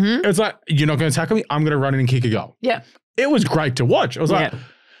piss. Mm-hmm. It's like, you're not going to tackle me? I'm going to run in and kick a goal. Yeah. It was great to watch. I was like,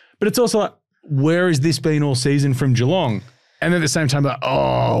 but it's also like, where has this been all season from Geelong? And then at the same time, like,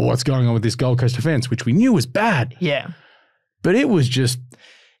 oh, what's going on with this Gold Coast defence, which we knew was bad. Yeah. But it was just,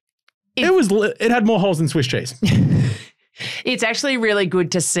 it had more holes than Swiss cheese. It's actually really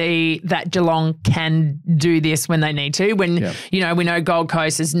good to see that Geelong can do this when they need to. When, you know, we know Gold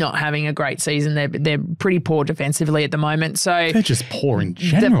Coast is not having a great season. They're pretty poor defensively at the moment. So they're just poor in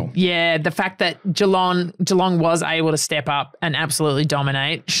general. The fact that Geelong was able to step up and absolutely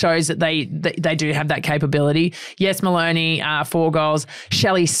dominate shows that they do have that capability. Yes, Maloney, 4 goals.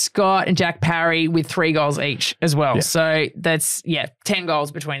 Shelley Scott and Jack Parry with 3 goals each as well. Yeah. So that's, 10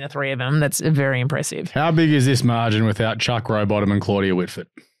 goals between the 3 of them. That's very impressive. How big is this margin without Chuck Rowbottom and Claudia Whitford?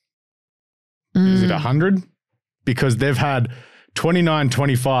 Is it 100? Because they've had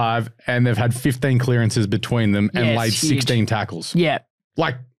 29-25 and they've had 15 clearances between them and laid 16 tackles. Yeah.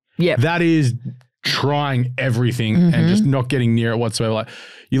 That is trying everything and just not getting near it whatsoever. Like,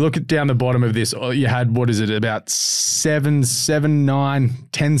 you look at down the bottom of this, you had, what is it, about 7, 9,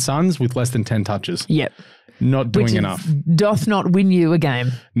 10 Suns with less than 10 touches. Yep. Not doing enough. Doth not win you a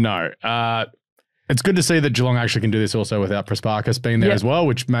game. No. It's good to see that Geelong actually can do this also without Prasparkas being there as well,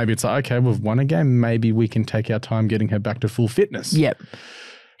 which maybe it's like, okay, we've won a game. Maybe we can take our time getting her back to full fitness. Yep.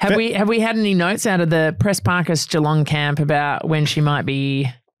 Have we had any notes out of the Prasparkas Geelong camp about when she might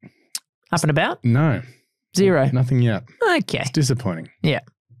be up and about? No. 0. Nothing yet. Okay. It's disappointing. Yeah.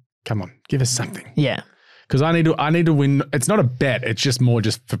 Come on, give us something. Yeah. Because I need to win. It's not a bet. It's just more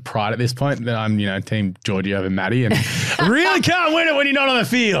just for pride at this point that I'm, Team Georgie over Maddie, and I really can't win it when you're not on the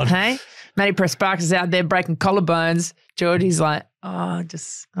field. Hey, Maddie Prasparkas is out there breaking collarbones. Georgie's like, I love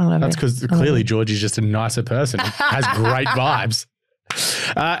it. That's because clearly Georgie's just a nicer person. Has great vibes.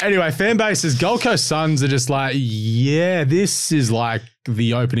 Anyway, fan bases, Gold Coast Suns are just like, this is like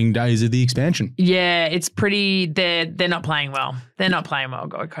the opening days of the expansion. Yeah, it's pretty. They're not playing well. They're not playing well,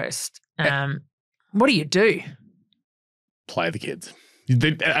 Gold Coast. What do you do? Play the kids.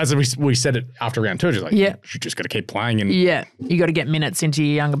 As we said it after round 2, just like, you just got to keep playing. And you got to get minutes into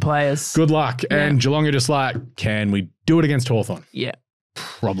your younger players. Good luck. Yeah. And Geelong are just like, can we do it against Hawthorn? Yeah.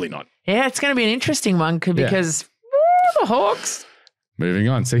 Probably not. Yeah, it's going to be an interesting one because the Hawks. Moving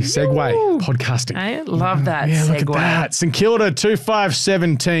on. See, segue, podcasting. I love that segue. Look at that. St Kilda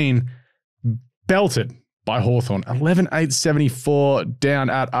 2-5-17 belted by Hawthorn. 11-8-74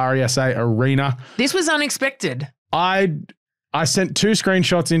 down at RESA Arena. This was unexpected. I sent 2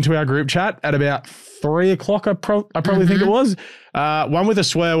 screenshots into our group chat at about 3 o'clock, I probably think it was. One with a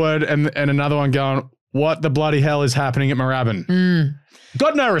swear word and another one going, what the bloody hell is happening at Moorabbin?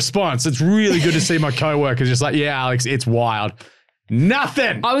 Got no response. It's really good to see my co-workers just like, Alex, it's wild.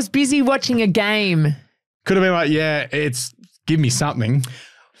 Nothing. I was busy watching a game. Could have been like, it's give me something.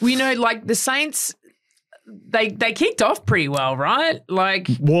 Well, like the Saints, they kicked off pretty well, right? Like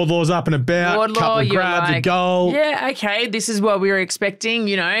Wardlaw's up and about, couple of grabs, a goal. Yeah, okay, this is what we were expecting,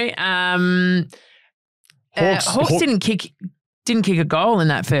 Hawks didn't kick a goal in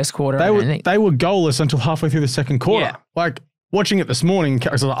that first quarter. They were goalless until halfway through the second quarter. Yeah. Like watching it this morning,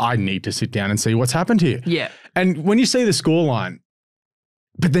 I was like, I need to sit down and see what's happened here. Yeah. And when you see the scoreline,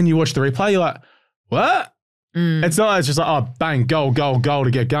 but then you watch the replay, you're like, what? It's not like it's just like, oh, bang, goal to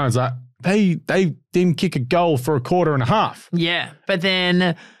get going. It's like, they didn't kick a goal for a quarter and a half. Yeah, but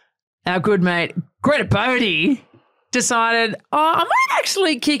then our good mate Greta Bodie decided, I might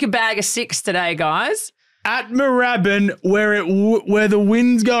actually kick a bag of 6 today, guys. At Moorabbin, where the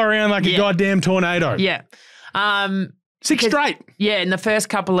winds go around like a goddamn tornado. Yeah. 6 straight. Yeah, in the first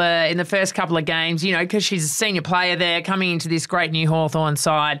couple of games, because she's a senior player there, coming into this great new Hawthorn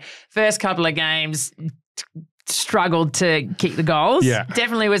side. First couple of games, struggled to kick the goals. Yeah.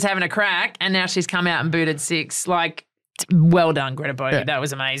 Definitely was having a crack, and now she's come out and booted 6. Like, well done, Greta Bodie. Yeah. That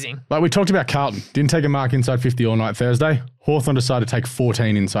was amazing. Like we talked about Carlton. Didn't take a mark inside 50 all night Thursday. Hawthorn decided to take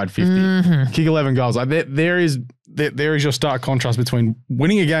 14 inside 50. Kick 11 goals. Like there is your stark contrast between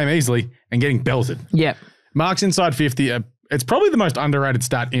winning a game easily and getting belted. Yeah. Marks inside 50, it's probably the most underrated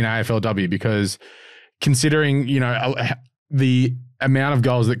stat in AFLW because considering, the amount of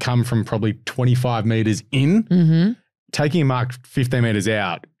goals that come from probably 25 metres in, taking a mark 15 metres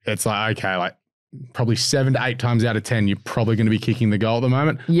out, it's like, okay, like probably 7 to 8 times out of 10, you're probably going to be kicking the goal at the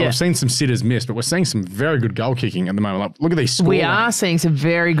moment. Yeah. We've seen some sitters miss, but we're seeing some very good goal kicking at the moment. Like, look at these scores. We are seeing some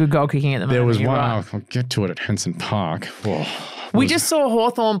very good goal kicking at the moment. There was one, I'll get to it at Henson Park. Whoa, we just saw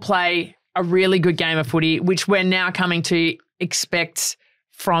Hawthorn play a really good game of footy, which we're now coming to expect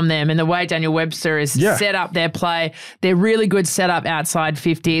from them. And the way Daniel Webster has set up their play, they're really good setup outside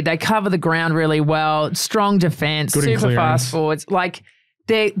 50. They cover the ground really well. Strong defense, super fast forwards. Like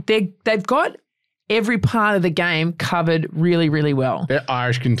they've got every part of the game covered really, really well. Their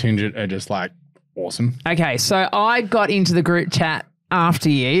Irish contingent are just like awesome. Okay, so I got into the group chat after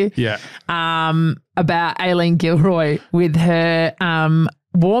you. Yeah. About Aileen Gilroy with her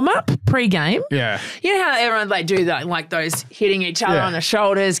warm-up pre-game. Yeah. You know how everyone do that, like those hitting each other on the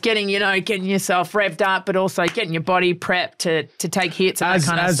shoulders, getting yourself revved up, but also getting your body prepped to take hits and that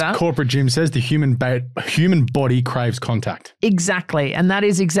kind of stuff. As corporate gym says, the human body craves contact. Exactly. And that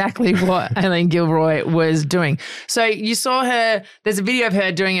is exactly what Aileen Gilroy was doing. So you saw her, there's a video of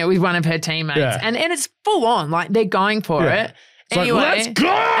her doing it with one of her teammates. Yeah. And it's full on, like they're going for it. It's anyway, like, let's go!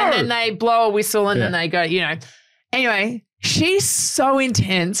 And then they blow a whistle and then they go, Anyway, she's so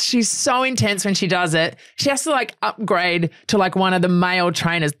intense. She's so intense when she does it. She has to upgrade to one of the male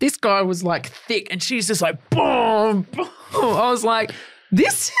trainers. This guy was thick and she's just boom, boom. I was like,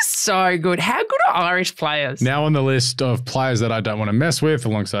 this is so good. How good are Irish players? Now on the list of players that I don't want to mess with,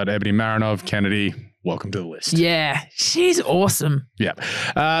 alongside Ebony Marinov, Kennedy, welcome to the list. Yeah, she's awesome. Yeah.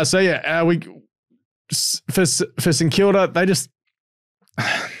 For St Kilda, they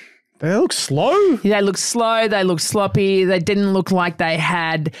look slow. They look slow. They look sloppy. They didn't look like they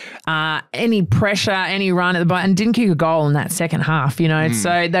had any pressure, any run at the bottom, and didn't kick a goal in that second half,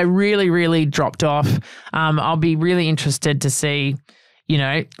 So they really, really dropped off. I'll be really interested to see,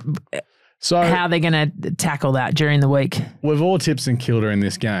 how they're going to tackle that during the week. We've all tipped St Kilda in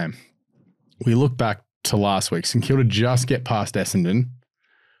this game. We look back to last week. St Kilda just get past Essendon.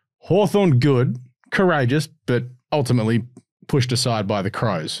 Hawthorn good, courageous, but ultimately pushed aside by the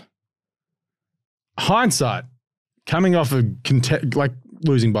Crows. Hindsight, coming off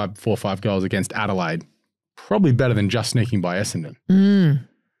losing by 4 or 5 goals against Adelaide, probably better than just sneaking by Essendon.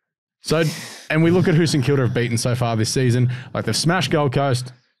 So, and we look at who St Kilda have beaten so far this season. They've smashed Gold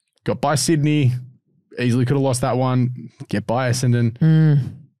Coast, got by Sydney, easily could have lost that one, get by Essendon.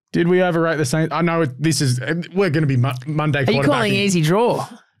 Did we overrate the Saints? I know we're going to be Monday quarterbacking. Are you calling easy draw?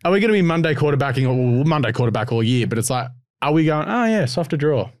 Are we going to be Monday quarterbacking or Monday quarterback all year? But it's are we going, oh yeah, softer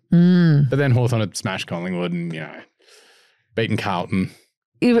draw. But then Hawthorn had smashed Collingwood and, beaten Carlton.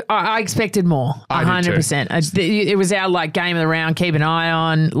 I expected more, 100%. It was our game of the round, keep an eye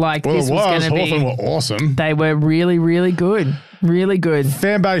on. This was going to be. Hawthorn were awesome. They were really, really good. Really good.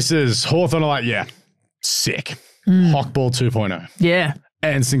 Fan bases, Hawthorn are sick. Hawkball 2.0. Yeah.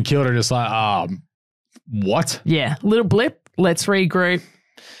 And St Kilda are just what? Yeah. Little blip. Let's regroup.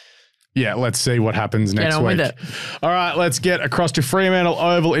 Yeah, let's see what happens next week. With it. All right, let's get across to Fremantle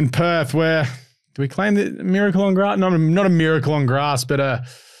Oval in Perth, where do we claim the miracle on grass? No, not a miracle on grass, but what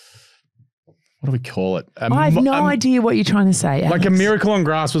do we call it? I have no idea what you're trying to say, Alex. A miracle on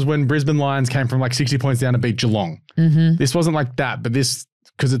grass was when Brisbane Lions came from 60 points down to beat Geelong. This wasn't like that, but this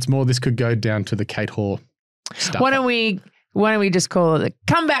could go down to the Kate Hoare stuff. Why don't we just call it the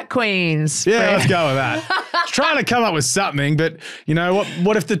comeback queens? Yeah, let's go with that. Trying to come up with something, but you know what?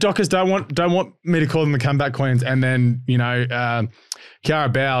 What if the Dockers don't want me to call them the comeback queens, and then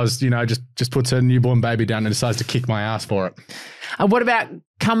Kiara Bowers, just puts her newborn baby down and decides to kick my ass for it. What about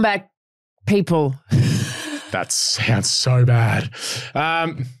comeback people? That sounds so bad.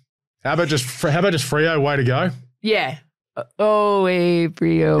 How about just Freo? Way to go. Yeah. Oh, hey,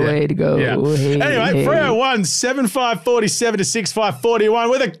 Freo, way to go. Yeah. Anyway, Freo won 7-5-47 to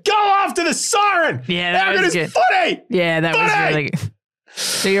 6-5-41 with a goal after the siren. Yeah, that was good. Footy. Yeah, that was really good.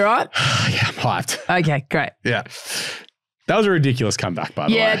 So you're right? Yeah, I'm hyped. Okay, great. Yeah. That was a ridiculous comeback, by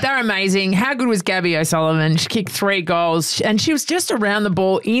the way. Yeah, they're amazing. How good was Gabby O'Sullivan? She kicked 3 goals and she was just around the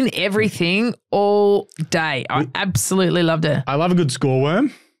ball in everything all day. I absolutely loved her. I love a good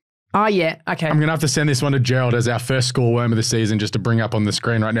scoreworm. Oh, yeah. Okay. I'm going to have to send this one to Gerald as our first scoreworm of the season just to bring up on the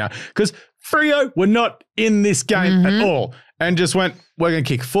screen right now. Because Freo were not in this game at all and just went, we're going to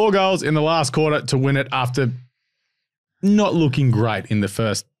kick 4 goals in the last quarter to win it after not looking great in the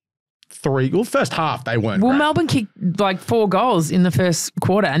first half. They weren't great. Melbourne kicked 4 goals in the first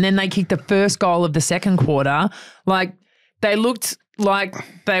quarter and then they kicked the first goal of the second quarter. They looked like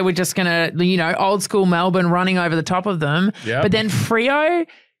they were just going to, old school Melbourne running over the top of them. Yep. But then Freo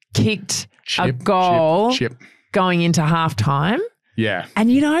kicked a goal going into halftime. Yeah. And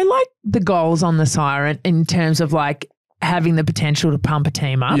the goals on the siren in terms of having the potential to pump a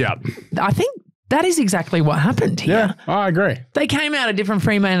team up. Yeah. I think that is exactly what happened here. Yeah, I agree. They came out a different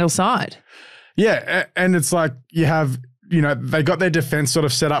Fremantle side. Yeah, and it's you have, they got their defense sort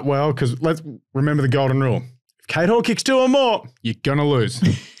of set up well because let's remember the golden rule. If Kate Hoare kicks 2 or more, you're going to lose.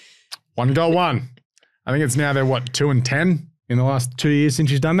 1 goal, 1. I think it's now they're 2-10 in the last 2 years since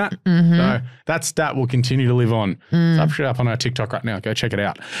she's done that. So that stat will continue to live on. It's up on our TikTok right now. Go check it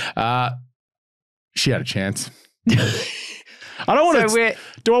out. She had a chance. I don't want So to.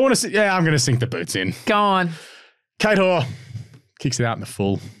 Do I want to? Yeah, I'm going to sink the boots in. Go on. Kate Hoare kicks it out in the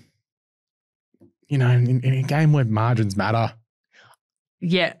full. You know, in a game where margins matter.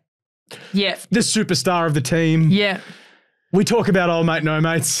 Yeah. Yeah. The superstar of the team. Yeah. We talk about old mate, no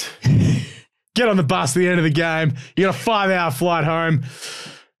mates. Get on the bus at the end of the game. You got a 5-hour flight home.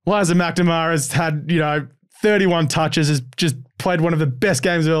 Liza McNamara has had, 31 touches, has just played one of the best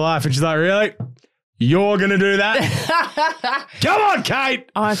games of her life. And she's like, really? You're going to do that? Come on,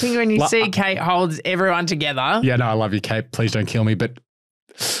 Kate. Oh, I think when you see Kate holds everyone together. Yeah, no, I love you, Kate. Please don't kill me. But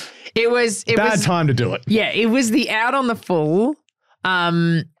it was bad time to do it. Yeah, it was the out on the full.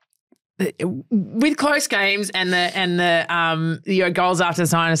 With close games and the goals after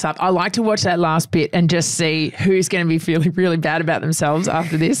sign us up, I like to watch that last bit and just see who's going to be feeling really bad about themselves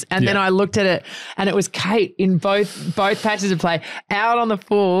after this. And then I looked at it, and it was Kate in both patches of play out on the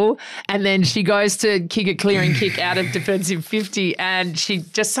full, and then she goes to kick a clearing kick out of defensive 50, and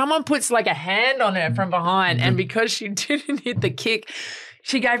someone puts like a hand on her from behind, and because she didn't hit the kick,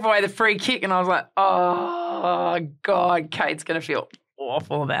 she gave away the free kick, and I was like, oh God, Kate's going to feel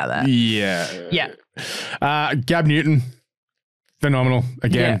awful about that. Yeah. Gab Newton, phenomenal.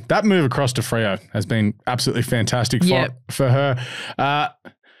 Again, that move across to Freo has been absolutely fantastic for her.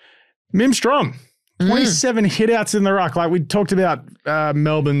 Mim Strong, 27 hitouts in the ruck. Like we talked about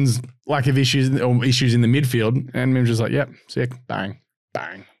Melbourne's lack of issues in the midfield, and Mim's just like, yep, sick, bang,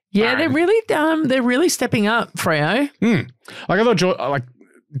 bang. Yeah, bang. they're really stepping up, Freo. Like I thought,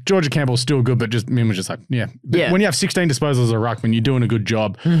 Georgia Campbell's still good, but just Mim was just like, when you have 16 disposals as a ruckman, you're doing a good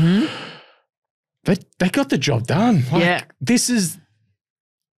job. They got the job done.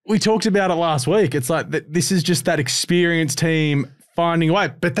 We talked about it last week. It's like this is just that experienced team finding a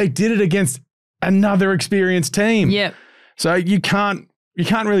way, but they did it against another experienced team. Yeah. So you can't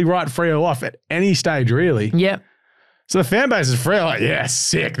really write Freo off at any stage, really. Yep. So the fan base is Freo like, yeah,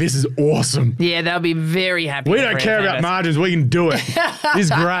 sick. This is awesome. Yeah, they'll be very happy. We don't care about margins. We can do it. This is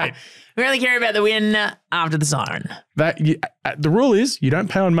great. We only care about the win after the siren. The rule is you don't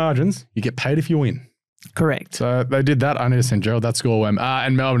pay on margins. You get paid if you win. Correct. So they did that. I need to send Gerald that score.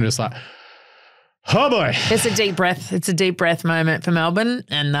 And Melbourne just like, oh boy. It's a deep breath. It's a deep breath moment for Melbourne,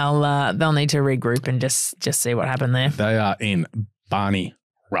 and they'll need to regroup and just see what happened there. They are in Barney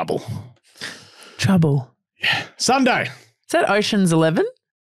rubble. Trouble. Yeah. Sunday. Is that Ocean's 11?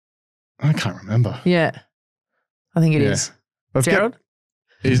 I can't remember. Yeah. I think it is. Gerald?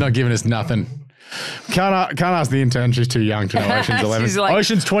 He's not giving us nothing. Can't ask the intern. She's too young to know Ocean's 11. Like,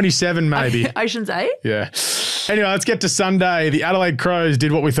 Ocean's 27 maybe. Ocean's 8? Yeah. Anyway, let's get to Sunday. The Adelaide Crows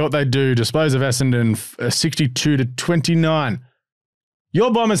did what we thought they'd do, dispose of Essendon 62-29. Your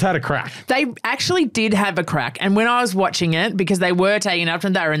Bombers had a crack. They actually did have a crack. And when I was watching it, because they were taking up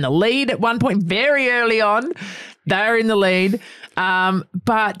from, they were in the lead at one point very early on. They were in the lead.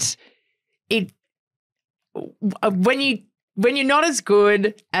 But when you're not as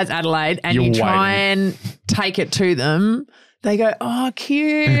good as Adelaide and you try and take it to them, they go, oh,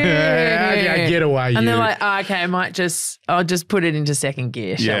 cute. Yeah, get away, and they're like, oh, okay, I'll just put it into second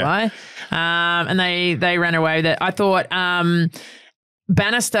gear, shall I? And they ran away with it. I thought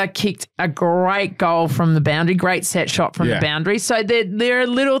Bannister kicked a great goal from the boundary, great set shot from the boundary. So there are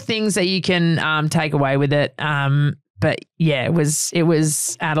little things that you can take away with it. But yeah, it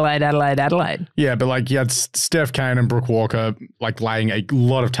was Adelaide. Yeah, but you had Steph Kane and Brooke Walker laying a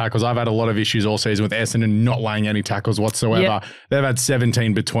lot of tackles. I've had a lot of issues all season with Essendon not laying any tackles whatsoever. Yep. They've had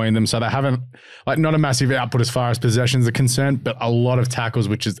 17 between them, so they haven't not a massive output as far as possessions are concerned, but a lot of tackles,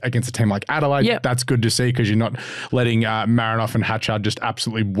 which is against a team like Adelaide. Yep. That's good to see because you're not letting Marinoff and Hatchard just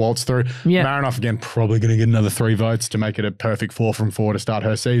absolutely waltz through. Yep. Marinoff again probably going to get another 3 votes to make it a perfect 4 from 4 to start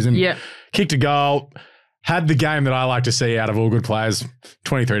her season. Yeah, kicked a goal. Had the game that I like to see out of all good players,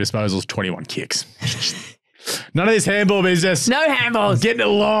 23 disposals, 21 kicks. None of this handball business. No handballs. Getting it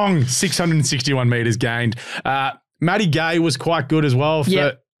long, 661 metres gained. Maddie Gay was quite good as well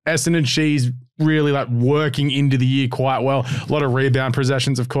for Essendon. She's really working into the year quite well. A lot of rebound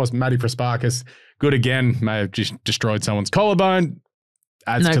possessions. Of course, Maddie Prasparkas, good again. May have just destroyed someone's collarbone.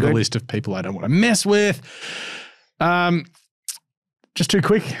 Adds to the list of people I don't want to mess with. Just too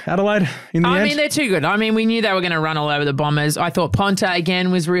quick, Adelaide, in the end? I mean, they're too good. I mean, we knew they were going to run all over the Bombers. I thought Ponta,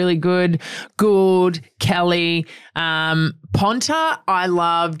 again, was really good. Gould, Kelly. Ponta, I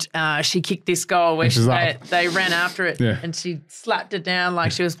loved. She kicked this goal where they ran after it and she slapped it down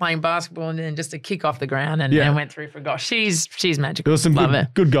like she was playing basketball and then just a kick off the ground and went through for a goal. She's magical. There was some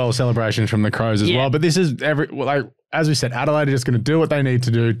good goal celebrations from the Crows as well. But this is, as we said, Adelaide are just going to do what they need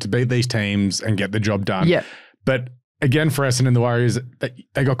to do to beat these teams and get the job done. Yeah. But again, for Essendon, the Warriors,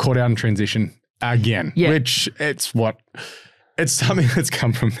 they got caught out in transition again, which it's It's something that's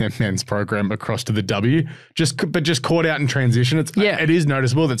come from their men's program across to the W, but just caught out in transition. It is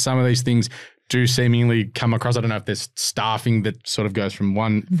noticeable that some of these things do seemingly come across. I don't know if there's staffing that sort of goes from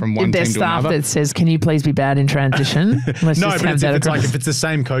one team to another. There's staff that says, "Can you please be bad in transition?" Let's no, just but have that if it's the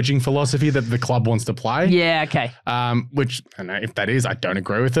same coaching philosophy that the club wants to play. Yeah, okay. Which I know if that is, I don't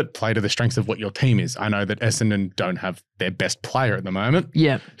agree with it. Play to the strengths of what your team is. I know that Essendon don't have their best player at the moment.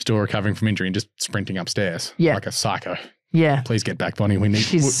 Yeah, still recovering from injury and just sprinting upstairs. Yeah, like a psycho. Yeah. Please get back, Bonnie. We need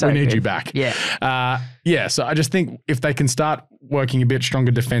you back. Yeah. So I just think if they can start working a bit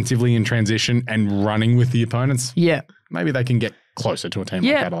stronger defensively in transition and running with the opponents, maybe they can get closer to a team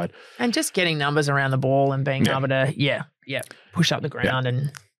like Adelaide. And just getting numbers around the ball and being able to, push up the ground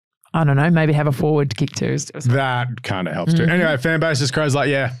and, I don't know, maybe have a forward kick too. That kind of helps too. Anyway, fan base is Crow's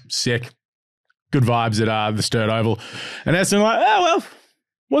like, sick. Good vibes at the Sturt Oval. And Essendon like, oh, well,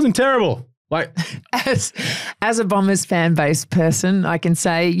 wasn't terrible. Like as a Bombers fan base person, I can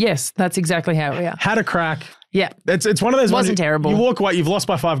say, yes, that's exactly how we are. Had a crack. Yeah. It's one of those ones. Wasn't terrible. You walk away, you've lost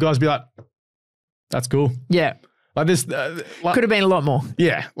by 5 guys, be like, that's cool. Yeah. Like this. Could have been a lot more.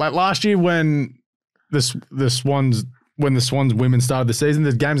 Yeah. Like last year when the Swans women started the season,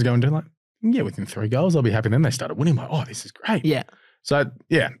 the game's going to like, within 3 goals, I'll be happy. Then they started winning. Like, oh, this is great. Yeah. So,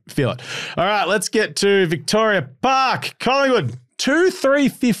 feel it. All right, let's get to Victoria Park. Collingwood,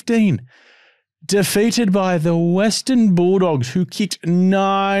 2-3-15. Defeated by the Western Bulldogs, who kicked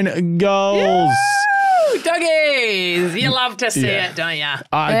 9 goals. Woo! Doggies! You love to see it, don't you?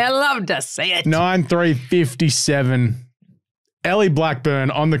 I love to see it. 9-3-57. Ellie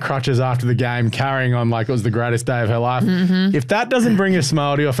Blackburn on the crutches after the game, carrying on like it was the greatest day of her life. Mm-hmm. If that doesn't bring a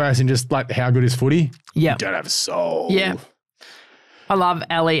smile to your face and just like how good is footy, you don't have a soul. Yeah. I love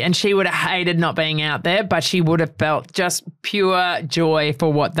Ellie, and she would have hated not being out there, but she would have felt just pure joy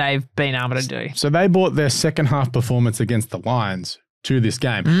for what they've been able to do. So they brought their second half performance against the Lions to this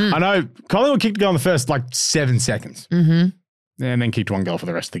game. I know Collingwood kicked a goal in the first 7 seconds and then kicked 1 goal for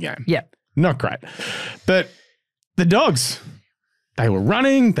the rest of the game. Yeah. Not great. But the Dogs, they were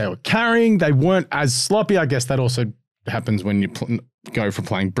running, they were carrying, they weren't as sloppy. I guess that also happens when you go from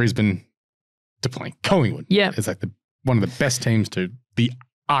playing Brisbane to playing Collingwood. Yeah. It's like one of the best teams to be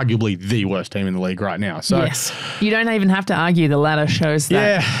arguably the worst team in the league right now. So yes. You don't even have to argue. The ladder shows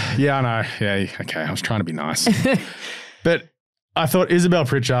that. Yeah, I know. Yeah, okay. I was trying to be nice. But I thought Isabel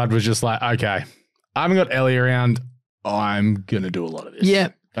Pritchard was just like, okay, I haven't got Ellie around. I'm going to do a lot of this.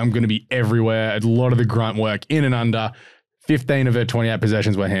 Yeah. I'm going to be everywhere. A lot of the grunt work in and under. 15 of her 28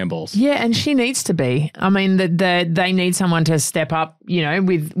 possessions were handballs. Yeah, and she needs to be. I mean, they need someone to step up,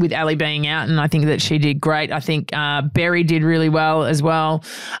 with Ali being out, and I think that she did great. I think Berry did really well as well.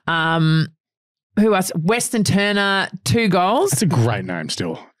 Who else? Weston Turner, 2 goals. That's a great name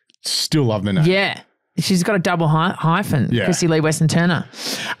still. Still love the name. Yeah. She's got a double hyphen, Chrissy Lee Weston Turner.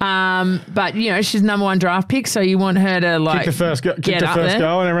 But, she's number 1 draft pick, so you want her to, kick the first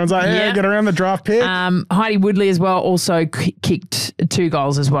goal, and everyone's like, get around the draft pick. Heidi Woodley as well also kicked 2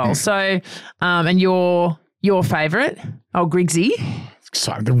 goals as well. So, and your favourite, Griggsy.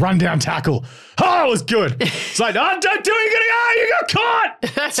 Exciting. The rundown tackle. Oh, it was good. It's like, don't do it. You got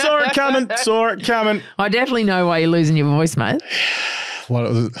caught. Saw it coming. I definitely know why you're losing your voice, mate. Well,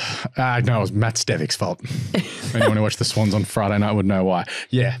 it was Matt Stevic's fault. Anyone who watched the Swans on Friday night would know why.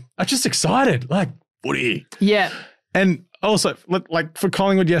 Yeah. I'm just excited. Like, footy. Yeah. And also, for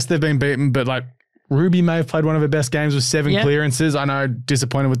Collingwood, yes, they've been beaten, but Ruby may have played one of her best games with 7 clearances. I know,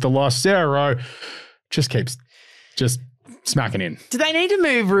 disappointed with the loss. Sarah Rowe just keeps smacking in. Do they need to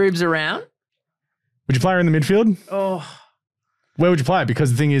move Rubes around? Would you play her in the midfield? Oh. Where would you play her?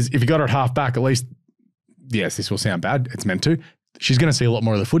 Because the thing is, if you got her at half back, at least, yes, this will sound bad. It's meant to. She's going to see a lot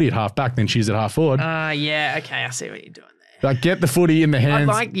more of the footy at half back than she's at half forward. Yeah, okay, I see what you're doing there. Get the footy in the hands.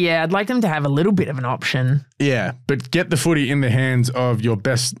 I'd like them to have a little bit of an option. Yeah, but get the footy in the hands of your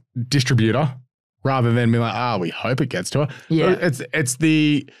best distributor rather than be like, we hope it gets to her. Yeah. It's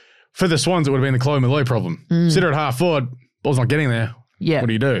for the Swans, it would have been the Chloe Malloy problem. Sit her at half forward, ball's not getting there. Yeah. What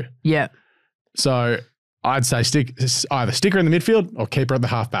do you do? Yeah. So I'd say either stick her in the midfield or keep her at the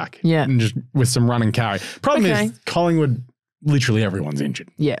half back. Yeah. And just with some run and carry. Problem is Collingwood, literally everyone's injured.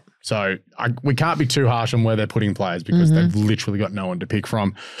 Yeah. So we can't be too harsh on where they're putting players because they've literally got no one to pick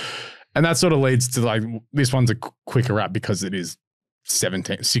from. And that sort of leads to this one's a quicker wrap because it is 16th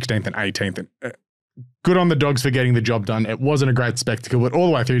and 18th. And, good on the Dogs for getting the job done. It wasn't a great spectacle, but all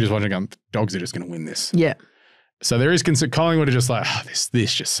the way through just watching going, Dogs are just going to win this. Yeah. So there is concern. Collingwood are just like,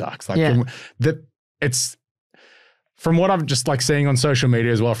 this just sucks. It's from what I'm just seeing on social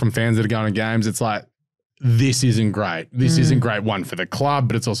media as well from fans that are going to games, it's like, this isn't great. This isn't great, one, for the club,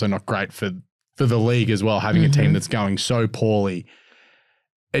 but it's also not great for for the league as well, having a team that's going so poorly.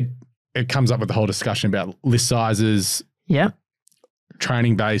 It comes up with the whole discussion about list sizes,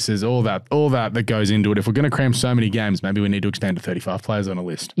 training bases, all that goes into it. If we're going to cram so many games, maybe we need to expand to 35 players on a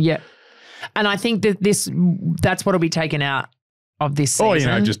list. Yeah. And I think that that's what will be taken out of this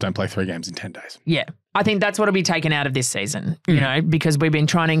season. Or, just don't play 3 games in 10 days. Yeah. I think that's what will be taken out of this season, because we've been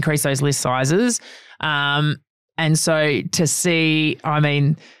trying to increase those list sizes. And so to see,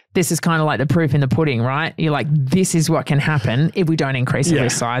 this is kind of like the proof in the pudding, right? You're like, this is what can happen if we don't increase the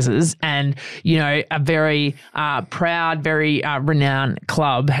list sizes. And, a very proud, very renowned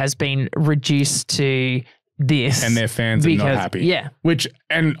club has been reduced to this. And their fans are not happy. Yeah.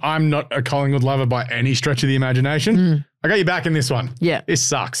 And I'm not a Collingwood lover by any stretch of the imagination. I got you back in this one. Yeah. This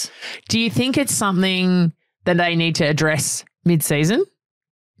sucks. Do you think it's something that they need to address mid-season?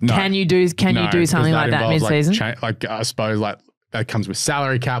 No. Can you do something like that mid-season? I suppose that comes with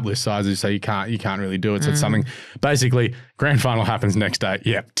salary cap, list sizes, so you can't really do it. So it's something, basically, grand final happens next day.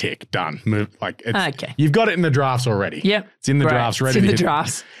 Yep, tick, done. Move. Okay. You've got it in the drafts already. Yep. It's in the drafts, ready to hit. It's in the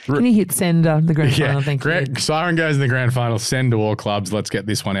drafts. Can you hit send the grand final? Thank you. Siren goes in the grand final. Send to all clubs. Let's get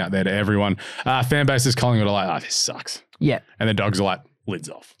this one out there to everyone. Fan bases Collingwood are like, this sucks. Yeah. And the Dogs are like, lids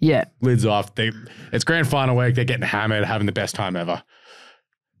off. Yeah. Lids off. It's grand final week. They're getting hammered, having the best time ever.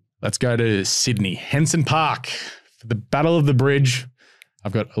 Let's go to Sydney. Henson Park for the Battle of the Bridge.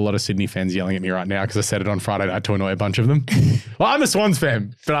 I've got a lot of Sydney fans yelling at me right now because I said it on Friday night to annoy a bunch of them. Well, I'm a Swans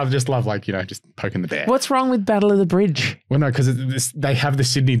fan, but I just love just poking the bear. What's wrong with Battle of the Bridge? Well, no, because they have the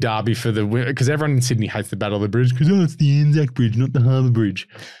Sydney derby because everyone in Sydney hates the Battle of the Bridge because it's the Anzac Bridge, not the Harbour Bridge.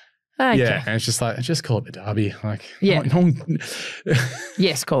 Okay. Yeah, and it's just call it the derby.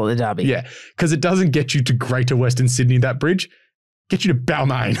 Yes, call it the derby. Yeah, because it doesn't get you to Greater Western Sydney, that bridge. Get you to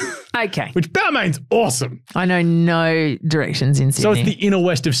Balmain. Okay. Which Balmain's awesome. I know no directions in Sydney. So it's the inner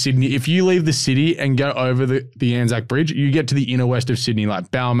west of Sydney. If you leave the city and go over the Anzac Bridge, you get to the inner west of Sydney, like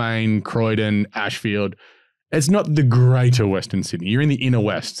Balmain, Croydon, Ashfield. It's not the Greater Western Sydney. You're in the inner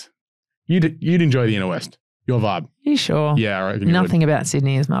west. You'd enjoy the inner west. Your vibe. You sure? Yeah, I reckon you Nothing would. about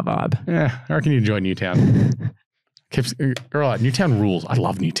Sydney is my vibe. Yeah, I reckon you enjoy Newtown. All right, Newtown rules. I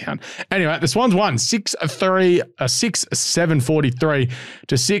love Newtown. Anyway, the Swans won 6-7-43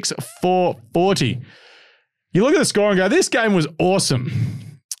 to 6-4-40. You look at the score and go, this game was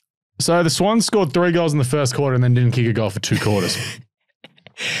awesome. So the Swans scored 3 goals in the first quarter and then didn't kick a goal for 2 quarters.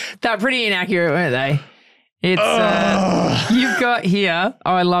 They're pretty inaccurate, weren't they? It's you've got here.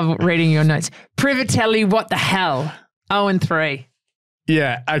 Oh, I love reading your notes. Privatelli, what the hell? 0-3.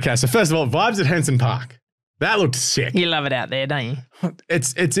 Yeah. Okay. So first of all, vibes at Henson Park. That looked sick. You love it out there, don't you?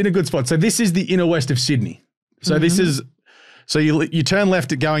 It's in a good spot. So this is the inner west of Sydney. So this is so you turn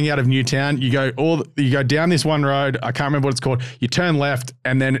left going out of Newtown. You go down this one road. I can't remember what it's called. You turn left,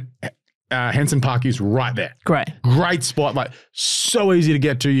 and then Henson Park is right there. Great spot. Like so easy to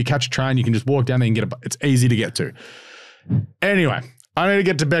get to. You catch a train. You can just walk down there and get it's easy to get to. Anyway, I need to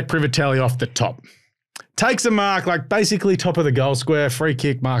get to Beck Privatelli off the top. Takes a mark, like basically top of the goal square, free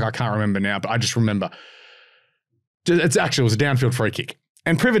kick mark. I can't remember now, but I just remember. It was a downfield free kick.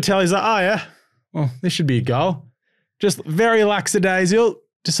 And Privatelli's like, oh, yeah, well, this should be a goal. Just very lackadaisical,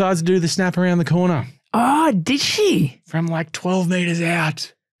 decides to do the snap around the corner. Oh, did she? From like 12 metres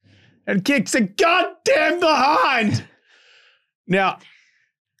out. And kicks a goddamn behind. Now,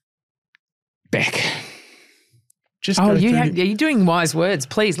 Beck. Are you doing wise words?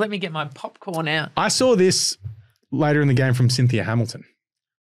 Please, let me get my popcorn out. I saw this later in the game from Cynthia Hamilton.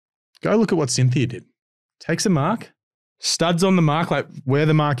 Go look at what Cynthia did. Takes a mark, studs on the mark, like where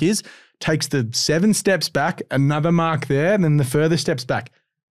the mark is, takes the 7 steps back, another mark there, and then the further steps back.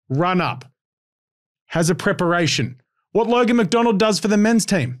 Run up. Has a preparation. What Logan McDonald does for the men's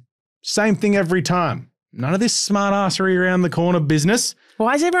team. Same thing every time. None of this smart assery around the corner business.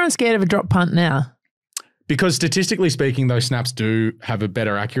 Why is everyone scared of a drop punt now? Because statistically speaking, those snaps do have a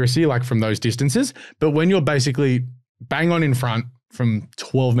better accuracy, like from those distances. But when you're basically bang on in front from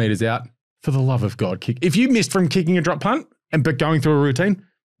 12 metres out, for the love of God, kick. If you missed from kicking a drop punt but going through a routine,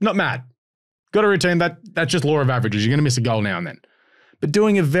 not mad. Got a routine, that's just law of averages. You're going to miss a goal now and then. But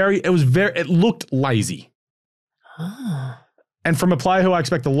doing it looked lazy. Oh. And from a player who I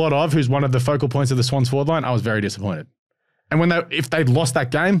expect a lot of, who's one of the focal points of the Swans forward line, I was very disappointed. And if they'd lost that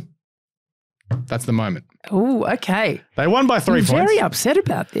game, that's the moment. Oh, okay. They won by 3 points. Very upset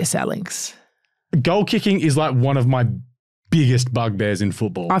about this, Alex. Goal kicking is like one of my biggest bugbears in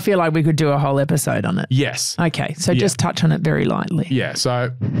football. I feel like we could do a whole episode on it. Yes. Okay, so just touch on it very lightly. Yeah,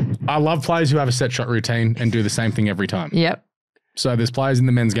 so I love players who have a set shot routine and do the same thing every time. Yep. So there's players in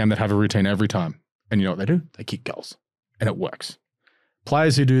the men's game that have a routine every time. And you know what they do? They kick goals. And it works.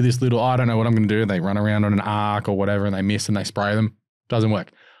 Players who do this little, I don't know what I'm going to do. They run around on an arc or whatever and they miss and they spray them. Doesn't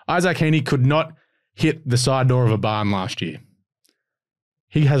work. Isaac Heaney could not hit the side door of a barn last year.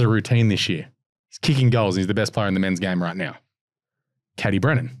 He has a routine this year. He's kicking goals. He's the best player in the men's game right now. Caddy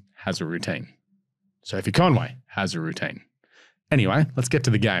Brennan has a routine. Sophie Conway has a routine. Anyway, let's get to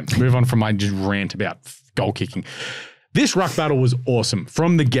the game. Move on from my just rant about goal kicking. This ruck battle was awesome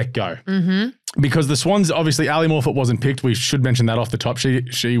from the get-go. Because the Swans, obviously, Ali Morfitt wasn't picked. We should mention that off the top.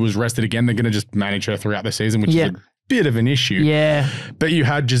 She was rested again. They're going to just manage her throughout the season, which is a bit of an issue. Yeah. But you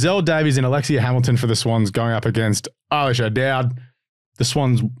had Giselle Davies and Alexia Hamilton for the Swans going up against Eilish O'Dowd. The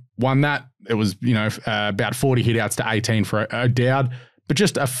Swans won that. It was, about 40 hit-outs to 18 for O'Dowd. But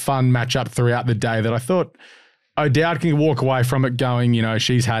just a fun matchup throughout the day that I thought O'Dowd can walk away from it going,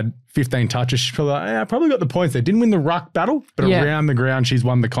 she's had 15 touches. She's probably like, I probably got the points there. Didn't win the ruck battle, but around the ground, she's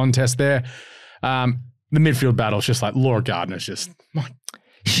won the contest there. The midfield battle is just like Laura Gardner's just...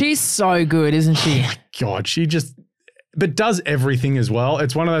 She's so good, isn't she? Oh, my God. She just... But does everything as well.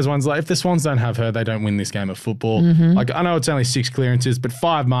 It's one of those ones like if the Swans don't have her, they don't win this game of football. Like I know it's only 6 clearances, but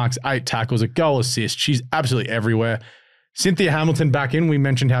 5 marks, 8 tackles, a goal assist. She's absolutely everywhere. Cynthia Hamilton back in. We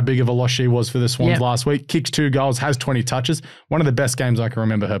mentioned how big of a loss she was for the Swans last week. Kicks 2 goals, has 20 touches. One of the best games I can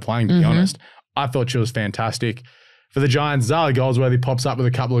remember her playing, to be honest. I thought she was fantastic. For the Giants, Zali Goldsworthy pops up with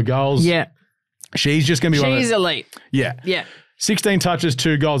a couple of goals. Yeah. She's just going to be one of the... She's elite. Yeah. Yeah. 16 touches,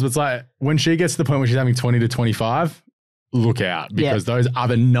 2 goals. But it's like when she gets to the point where she's having 20 to 25, look out because those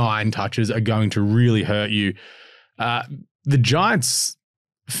other 9 touches are going to really hurt you. The Giants,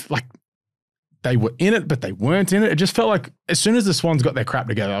 they were in it, but they weren't in it. It just felt like as soon as the Swans got their crap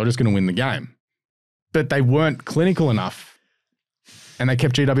together, they were just going to win the game. But they weren't clinical enough, and they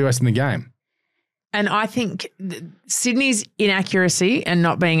kept GWS in the game. And I think Sydney's inaccuracy and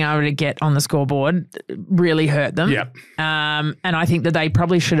not being able to get on the scoreboard really hurt them. Yeah. And I think that they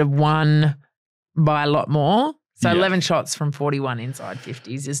probably should have won by a lot more. So 11 shots from 41 inside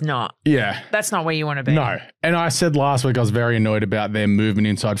 50s is not. Yeah. That's not where you want to be. No. And I said last week I was very annoyed about their movement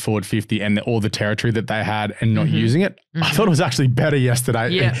inside forward 50 and all the territory that they had and not using it. I thought it was actually better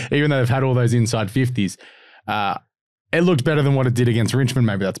yesterday, even though they've had all those inside 50s. It looked better than what it did against Richmond.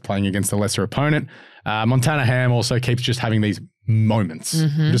 Maybe that's playing against a lesser opponent. Montana Ham also keeps just having these moments,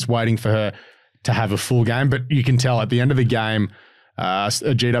 just waiting for her to have a full game. But you can tell at the end of the game, a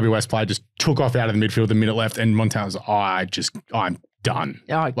GWS player just took off out of the midfield the minute left, and Montana was, I'm done.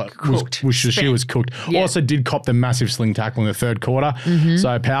 Cooked. She was cooked. Yeah. Also did cop the massive sling tackle in the third quarter.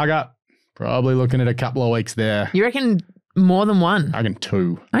 So Pauga, probably looking at a couple of weeks there. You reckon more than one? I reckon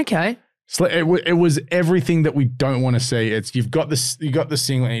 2. Okay. So it was everything that we don't want to see. It's you've got the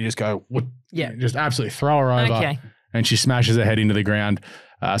singlet and you just go, what? Yeah, just absolutely throw her over, and she smashes her head into the ground.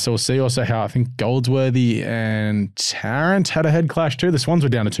 So we'll see also how I think Goldsworthy and Tarrant had a head clash too. The Swans were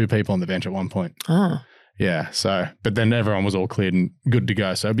down to 2 people on the bench at one point. Oh. Yeah, so, but then everyone was all cleared and good to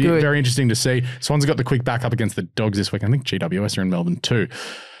go. So it'll be very interesting to see. Swans have got the quick backup against the Dogs this week. I think GWS are in Melbourne too.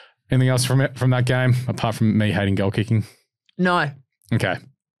 Anything else from that game, apart from me hating goal kicking? No. Okay.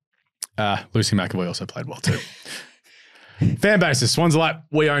 Lucy McAvoy also played well too. Fan bases, Swans are like,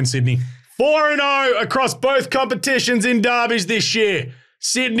 we own Sydney. 4-0 across both competitions in derbies this year.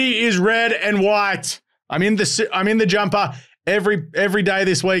 Sydney is red and white. I'm in the jumper every day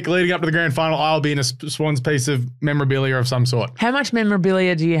this week leading up to the grand final. I'll be in a Swans piece of memorabilia of some sort. How much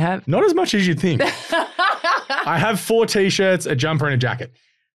memorabilia do you have? Not as much as you'd think. I have 4 T-shirts, a jumper and a jacket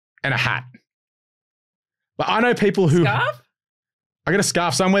and a hat. But I know people who... Scarf? I got a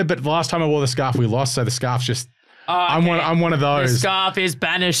scarf somewhere, but the last time I wore the scarf, we lost. So the scarf's just... I'm one of those. The scarf is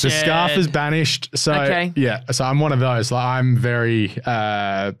banished. The scarf is banished. So so I'm one of those. Like I'm very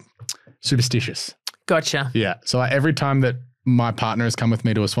superstitious. Gotcha. Yeah. So every time that my partner has come with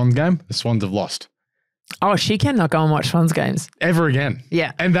me to a Swans game, the Swans have lost. Oh, she cannot go and watch Swans games ever again.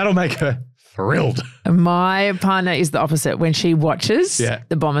 Yeah. And that'll make her thrilled. My partner is the opposite. When she watches,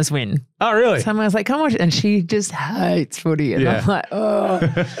 the Bombers win. Oh, really? Someone was like, come watch it. And she just hates footy. And I'm like,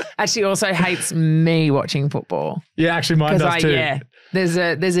 oh. And she also hates me watching football. Yeah, actually mine does too. Yeah. There's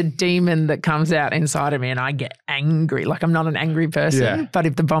a demon that comes out inside of me and I get angry. Like I'm not an angry person, but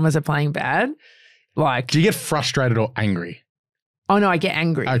if the Bombers are playing bad, like... Do you get frustrated or angry? Oh, no, I get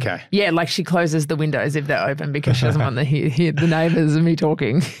angry. Okay. Yeah, like she closes the windows if they're open because she doesn't want to hear the neighbours and me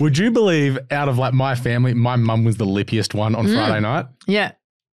talking. Would you believe out of like my family, my mum was the lippiest one on Friday night? Yeah.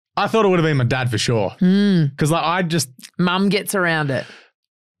 I thought it would have been my dad for sure. Because like Mum gets around it.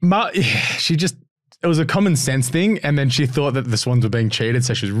 It was a common sense thing, and then she thought that the Swans were being cheated,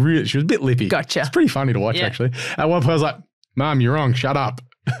 so she was a bit lippy. Gotcha. It's pretty funny to watch, actually. At one point, I was like, Mum, you're wrong, shut up.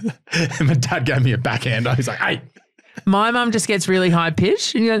 And my dad gave me a backhand. I was like, hey. My mum just gets really high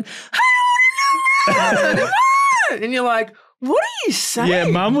pitched and you're like, and you're like, what are you saying? Yeah,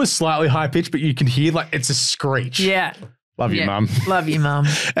 mum was slightly high pitched, but you can hear like it's a screech. Yeah. Love you, mum. Love you, mum.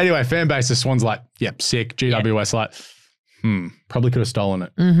 Anyway, fan base, the Swans like, yep, sick. GWS like, probably could have stolen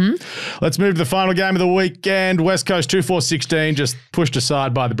it. Let's move to the final game of the weekend. West Coast 2-4-16, just pushed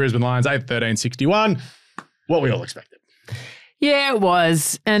aside by the Brisbane Lions, 8-13-61. What we all expected. Yeah, it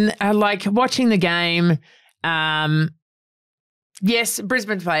was. And like watching the game, yes,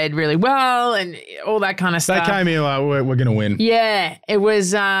 Brisbane played really well and all that kind of stuff. They came here like, we're going to win. Yeah, it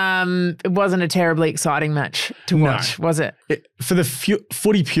was. It wasn't a terribly exciting match to watch, was it? For the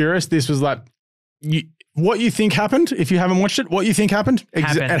footy purists, this was like, what you think happened, if you haven't watched it, what you think happened, it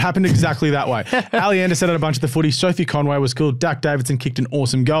happened exactly that way. Ali Anderson had a bunch of the footy. Sophie Conway was cool. Dak Davidson kicked an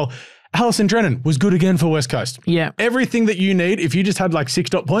awesome goal. Alison Drennan was good again for West Coast. Yeah. Everything that you need, if you just had like 6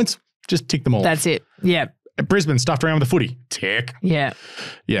 dot points, just tick them all. That's it. Yeah. Brisbane stuffed around with the footy. Tick. Yeah.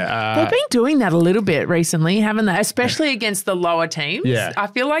 Yeah. They've been doing that a little bit recently, haven't they? Especially against the lower teams. Yeah. I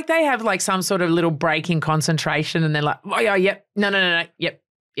feel like they have like some sort of little break in concentration and they're like, oh, yeah, yep. No. Yep.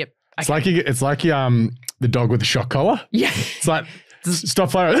 Okay. It's like the dog with the shock collar. Yeah. It's like,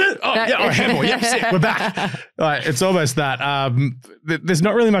 stop firing. Handball. Yep, sick. We're back. Like, it's almost that. There's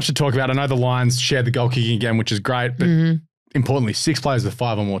not really much to talk about. I know the Lions shared the goal kicking again, which is great, but importantly, 6 players with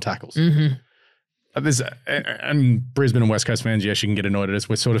 5 or more tackles. And Brisbane and West Coast fans, yes, you can get annoyed at us.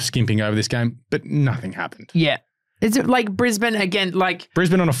 We're sort of skimping over this game, but nothing happened. Yeah. Is it like Brisbane again? Like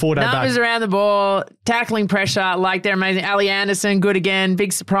Brisbane on a 4-day back. Numbers around the ball, tackling pressure, like they're amazing. Ali Anderson, good again.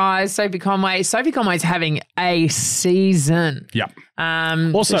 Big surprise. Sophie Conway's having a season. Yep.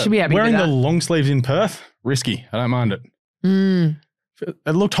 Also, should be happy wearing the long sleeves in Perth, risky. I don't mind it.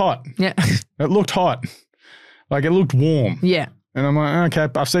 It looked hot. Yeah. It looked hot. Like it looked warm. Yeah. And I'm like,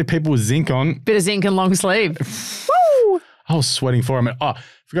 okay, I see people with zinc on. Bit of zinc and long sleeve. Woo! I was sweating for him.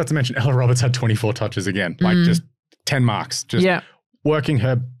 Forgot to mention Ella Roberts had 24 touches again. Like just 10 marks. Just working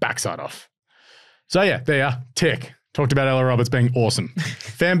her backside off. So yeah, there you are. Tick. Talked about Ella Roberts being awesome.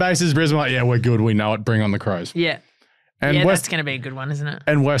 Fan bases, Brisbane like, yeah, we're good. We know it. Bring on the Crows. Yeah. And that's going to be a good one, isn't it?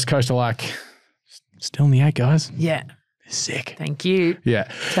 And West Coast are like, still in the 8, guys. Yeah. Sick. Thank you. Yeah.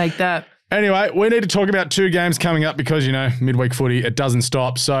 Take that. Anyway, we need to talk about 2 games coming up because, midweek footy, it doesn't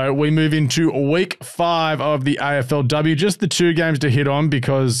stop. So we move into week 5 of the AFLW. Just the 2 games to hit on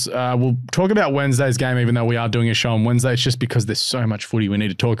because we'll talk about Wednesday's game, even though we are doing a show on Wednesday. It's just because there's so much footy we need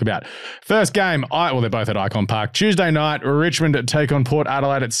to talk about. First game, they're both at Icon Park. Tuesday night, Richmond take on Port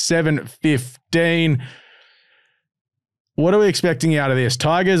Adelaide at 7:15. What are we expecting out of this?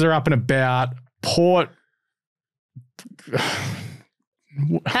 Tigers are up and about. Port...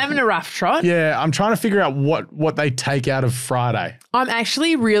 having a rough trot. Yeah, I'm trying to figure out what they take out of Friday. I'm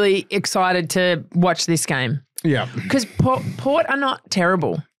actually really excited to watch this game. Yeah. Because Port are not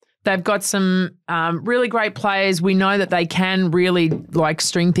terrible. They've got some really great players. We know that they can really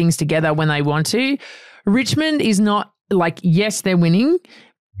string things together when they want to. Richmond is not yes, they're winning,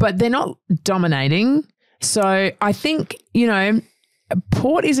 but they're not dominating. So I think,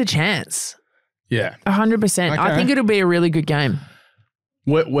 Port is a chance. Yeah. 100%. Okay. I think it'll be a really good game.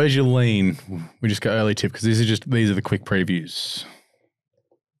 Where's your lean? We just go early tip because these are the quick previews.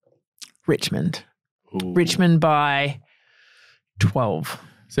 Richmond. Ooh. Richmond by 12.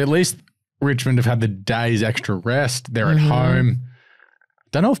 So at least Richmond have had the day's extra rest. They're at home.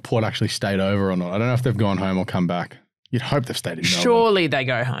 Don't know if Port actually stayed over or not. I don't know if they've gone home or come back. You'd hope they've stayed in Melbourne. Surely they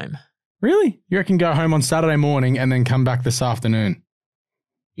go home. Really? You reckon go home on Saturday morning and then come back this afternoon?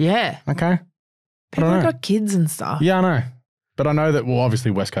 Yeah. Okay. People have got kids and stuff. Yeah, I know. But I know that, obviously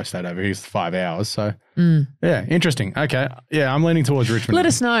West Coast stayed over. He's 5 hours. So, yeah, interesting. Okay. Yeah, I'm leaning towards Richmond. Let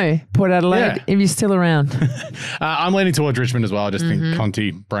us know, Port Adelaide, if you're still around. I'm leaning towards Richmond as well. I just think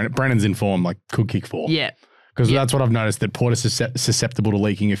Conti, Brennan's in form, could kick 4. Yeah. Because that's what I've noticed, that Port is susceptible to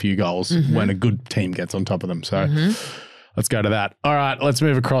leaking a few goals when a good team gets on top of them. So, let's go to that. All right, let's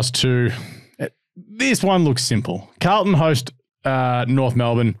move across to, this one looks simple. Carlton host North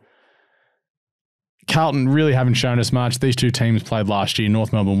Melbourne. Carlton really haven't shown us much. These 2 teams played last year.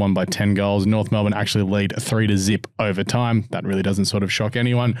 North Melbourne won by 10 goals. North Melbourne actually lead 3-0 over time. That really doesn't sort of shock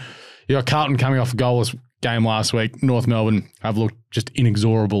anyone. You got Carlton coming off a goalless game last week. North Melbourne have looked just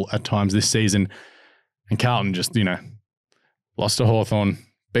inexorable at times this season. And Carlton just, lost to Hawthorn,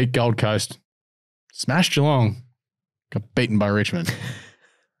 beat Gold Coast, smashed Geelong, got beaten by Richmond.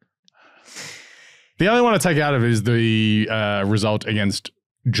 The only one I take out of it is the result against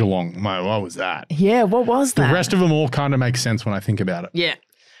Geelong. What was that? Yeah, what was that? The rest of them all kind of make sense when I think about it. Yeah.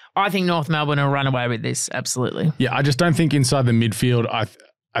 I think North Melbourne will run away with this, absolutely. Yeah, I just don't think inside the midfield,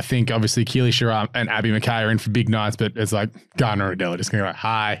 I think obviously Keely Sharam and Abby McKay are in for big nights, but it's like Gardner and Adela just going to go like,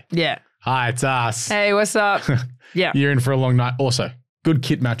 hi. Yeah. Hi, it's us. Hey, what's up? Yeah. You're in for a long night. Also, good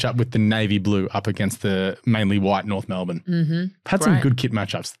kit matchup with the navy blue up against the mainly white North Melbourne. Mm-hmm. Had some good kit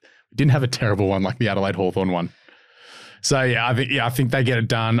matchups. We didn't have a terrible one like the Adelaide Hawthorn one. So, yeah, I think they get it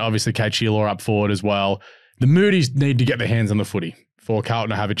done. Obviously, Kate Sheila up forward as well. The Moody's need to get their hands on the footy for Carlton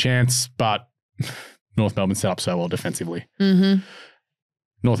to have a chance, but North Melbourne set up so well defensively. Mm-hmm.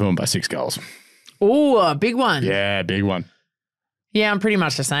 North Melbourne by 6 goals. Oh, a big one. Yeah, big one. Yeah, I'm pretty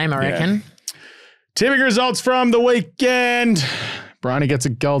much the same, I reckon. Tipping results from the weekend. Brihony gets a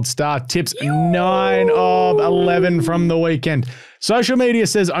gold star. Tips 9 of 11 from the weekend. Social media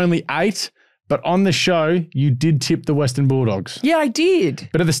says only 8, but on the show, you did tip the Western Bulldogs. Yeah, I did.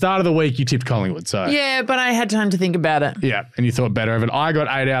 But at the start of the week, you tipped Collingwood. So yeah, but I had time to think about it. Yeah, and you thought better of it. I got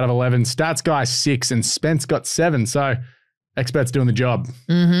 8 out of 11. Stats guy 6, and Spence got 7. So experts doing the job.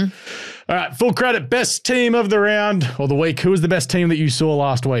 Mm-hmm. All right, full credit. Best team of the round or the week. Who was the best team that you saw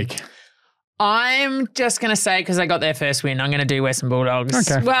last week? I'm just going to say, because I got their first win, I'm going to do Western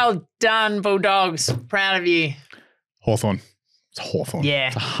Bulldogs. Okay. Well done, Bulldogs. Proud of you. Hawthorn. It's Hawthorn. Yeah.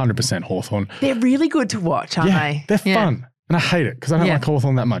 It's 100% Hawthorn. They're really good to watch, aren't they? They're fun. And I hate it because I don't like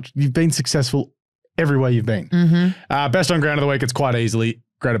Hawthorn that much. You've been successful everywhere you've been. Mm-hmm. Best on ground of the week, it's quite easily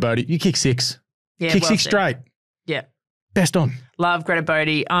Greta Bodie. You kick 6. Yeah, kick 6 straight. Yeah. Best on. Love Greta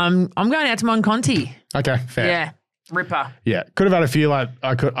Bodie. I'm going out to Monconti. Okay, fair. Yeah. Ripper. Yeah. Could have had a few like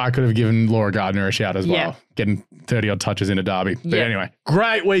I could have given Laura Gardner a shout as well. Yeah. Getting 30 odd touches in a derby. But anyway,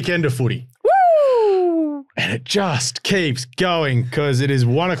 great weekend of footy. Woo! And it just keeps going because it is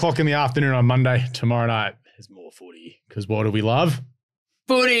 1 o'clock in the afternoon on Monday. Tomorrow night there's more footy because what do we love?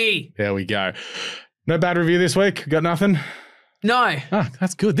 Footy. There we go. No bad review this week. Got nothing? No. Ah,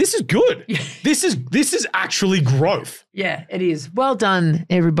 that's good. This is good. This is actually growth. Yeah, it is. Well done,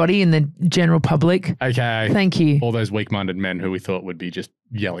 everybody in the general public. Okay. Thank you. All those weak-minded men who we thought would be just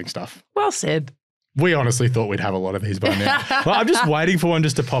yelling stuff. Well said. We honestly thought we'd have a lot of these by now. Well, I'm just waiting for one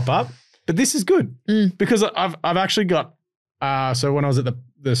just to pop up. But this is good because I've actually got so when I was at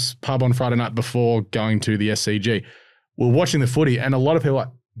this pub on Friday night before going to the SCG, we're watching the footy and a lot of people are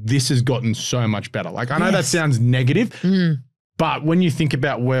like, this has gotten so much better. Like I know that sounds negative, but when you think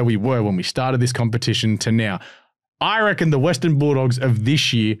about where we were when we started this competition to now, I reckon the Western Bulldogs of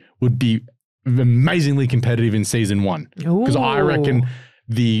this year would be amazingly competitive in season 1 because I reckon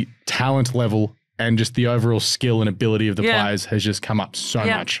the talent level and just the overall skill and ability of the players has just come up so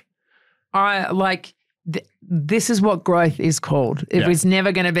much. This is what growth is called. It was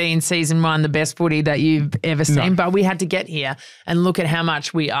never going to be in season 1 the best footy that you've ever seen, but we had to get here and look at how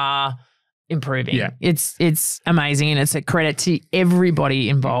much we are improving. Yeah. It's amazing and it's a credit to everybody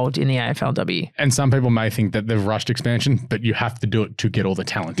involved in the AFLW. And some people may think that they've rushed expansion, but you have to do it to get all the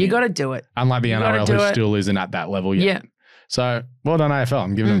talent. You got to do it. Unlike the NRL who still isn't at that level yet. Yeah. So well done AFL.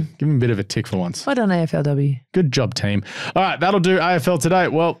 I'm giving them a bit of a tick for once. Well done AFLW. Good job, team. All right, that'll do AFL today.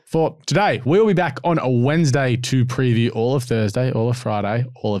 Well, for today, we'll be back on a Wednesday to preview all of Thursday, all of Friday,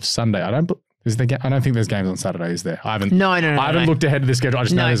 all of Sunday. I don't think there's games on Saturday, is there? I haven't looked ahead to the schedule. I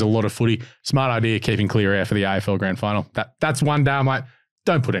just know there's a lot of footy. Smart idea, keeping clear air for the AFL Grand Final. That's one day I'm like,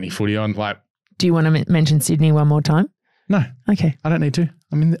 don't put any footy on. Like, do you want to mention Sydney one more time? No. Okay. I don't need to.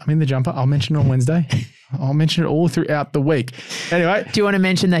 I'm in the jumper. I'll mention it on Wednesday. I'll mention it all throughout the week. Anyway. Do you want to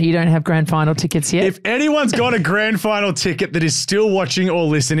mention that you don't have grand final tickets yet? If anyone's got a grand final ticket that is still watching or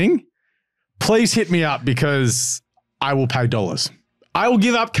listening, please hit me up because I will pay dollars. I will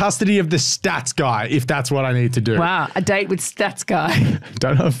give up custody of the stats guy if that's what I need to do. Wow, a date with stats guy.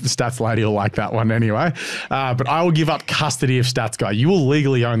 Don't know if the stats lady will like that one anyway. But I will give up custody of stats guy. You will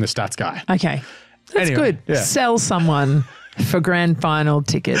legally own the stats guy. Okay. That's good. Yeah. Sell someone for grand final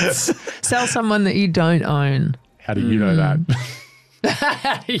tickets. Sell someone that you don't own. How do you know that?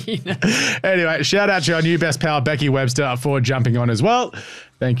 Anyway, shout out to our new best pal, Becky Webster, for jumping on as well.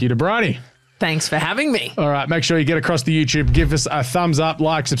 Thank you to Brihony. Thanks for having me. All right, make sure you get across the YouTube, give us a thumbs up,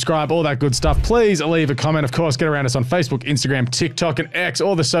 like, subscribe, all that good stuff. Please leave a comment. Of course, get around us on Facebook, Instagram, TikTok, and X.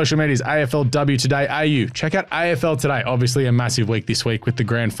 All the social medias, AFLW Today AU. Check out AFL Today. Obviously, a massive week this week with the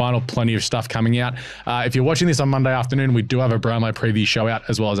grand final. Plenty of stuff coming out. If you're watching this on Monday afternoon, we do have a Brownlow preview show out,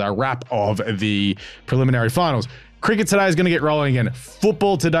 as well as our wrap of the preliminary finals. Cricket today is going to get rolling again.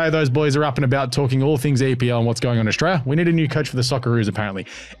 Football today, those boys are up and about talking all things EPL and what's going on in Australia. We need a new coach for the Socceroos, apparently.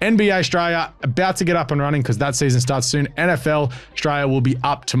 NBA Australia about to get up and running because that season starts soon. NFL Australia will be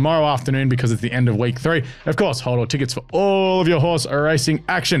up tomorrow afternoon because it's the end of week 3. Of course, hold on tickets for all of your horse racing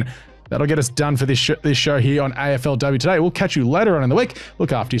action. That'll get us done for this show here on AFLW Today. We'll catch you later on in the week.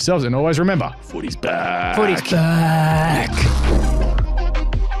 Look after yourselves and always remember, footy's back. Footy's back.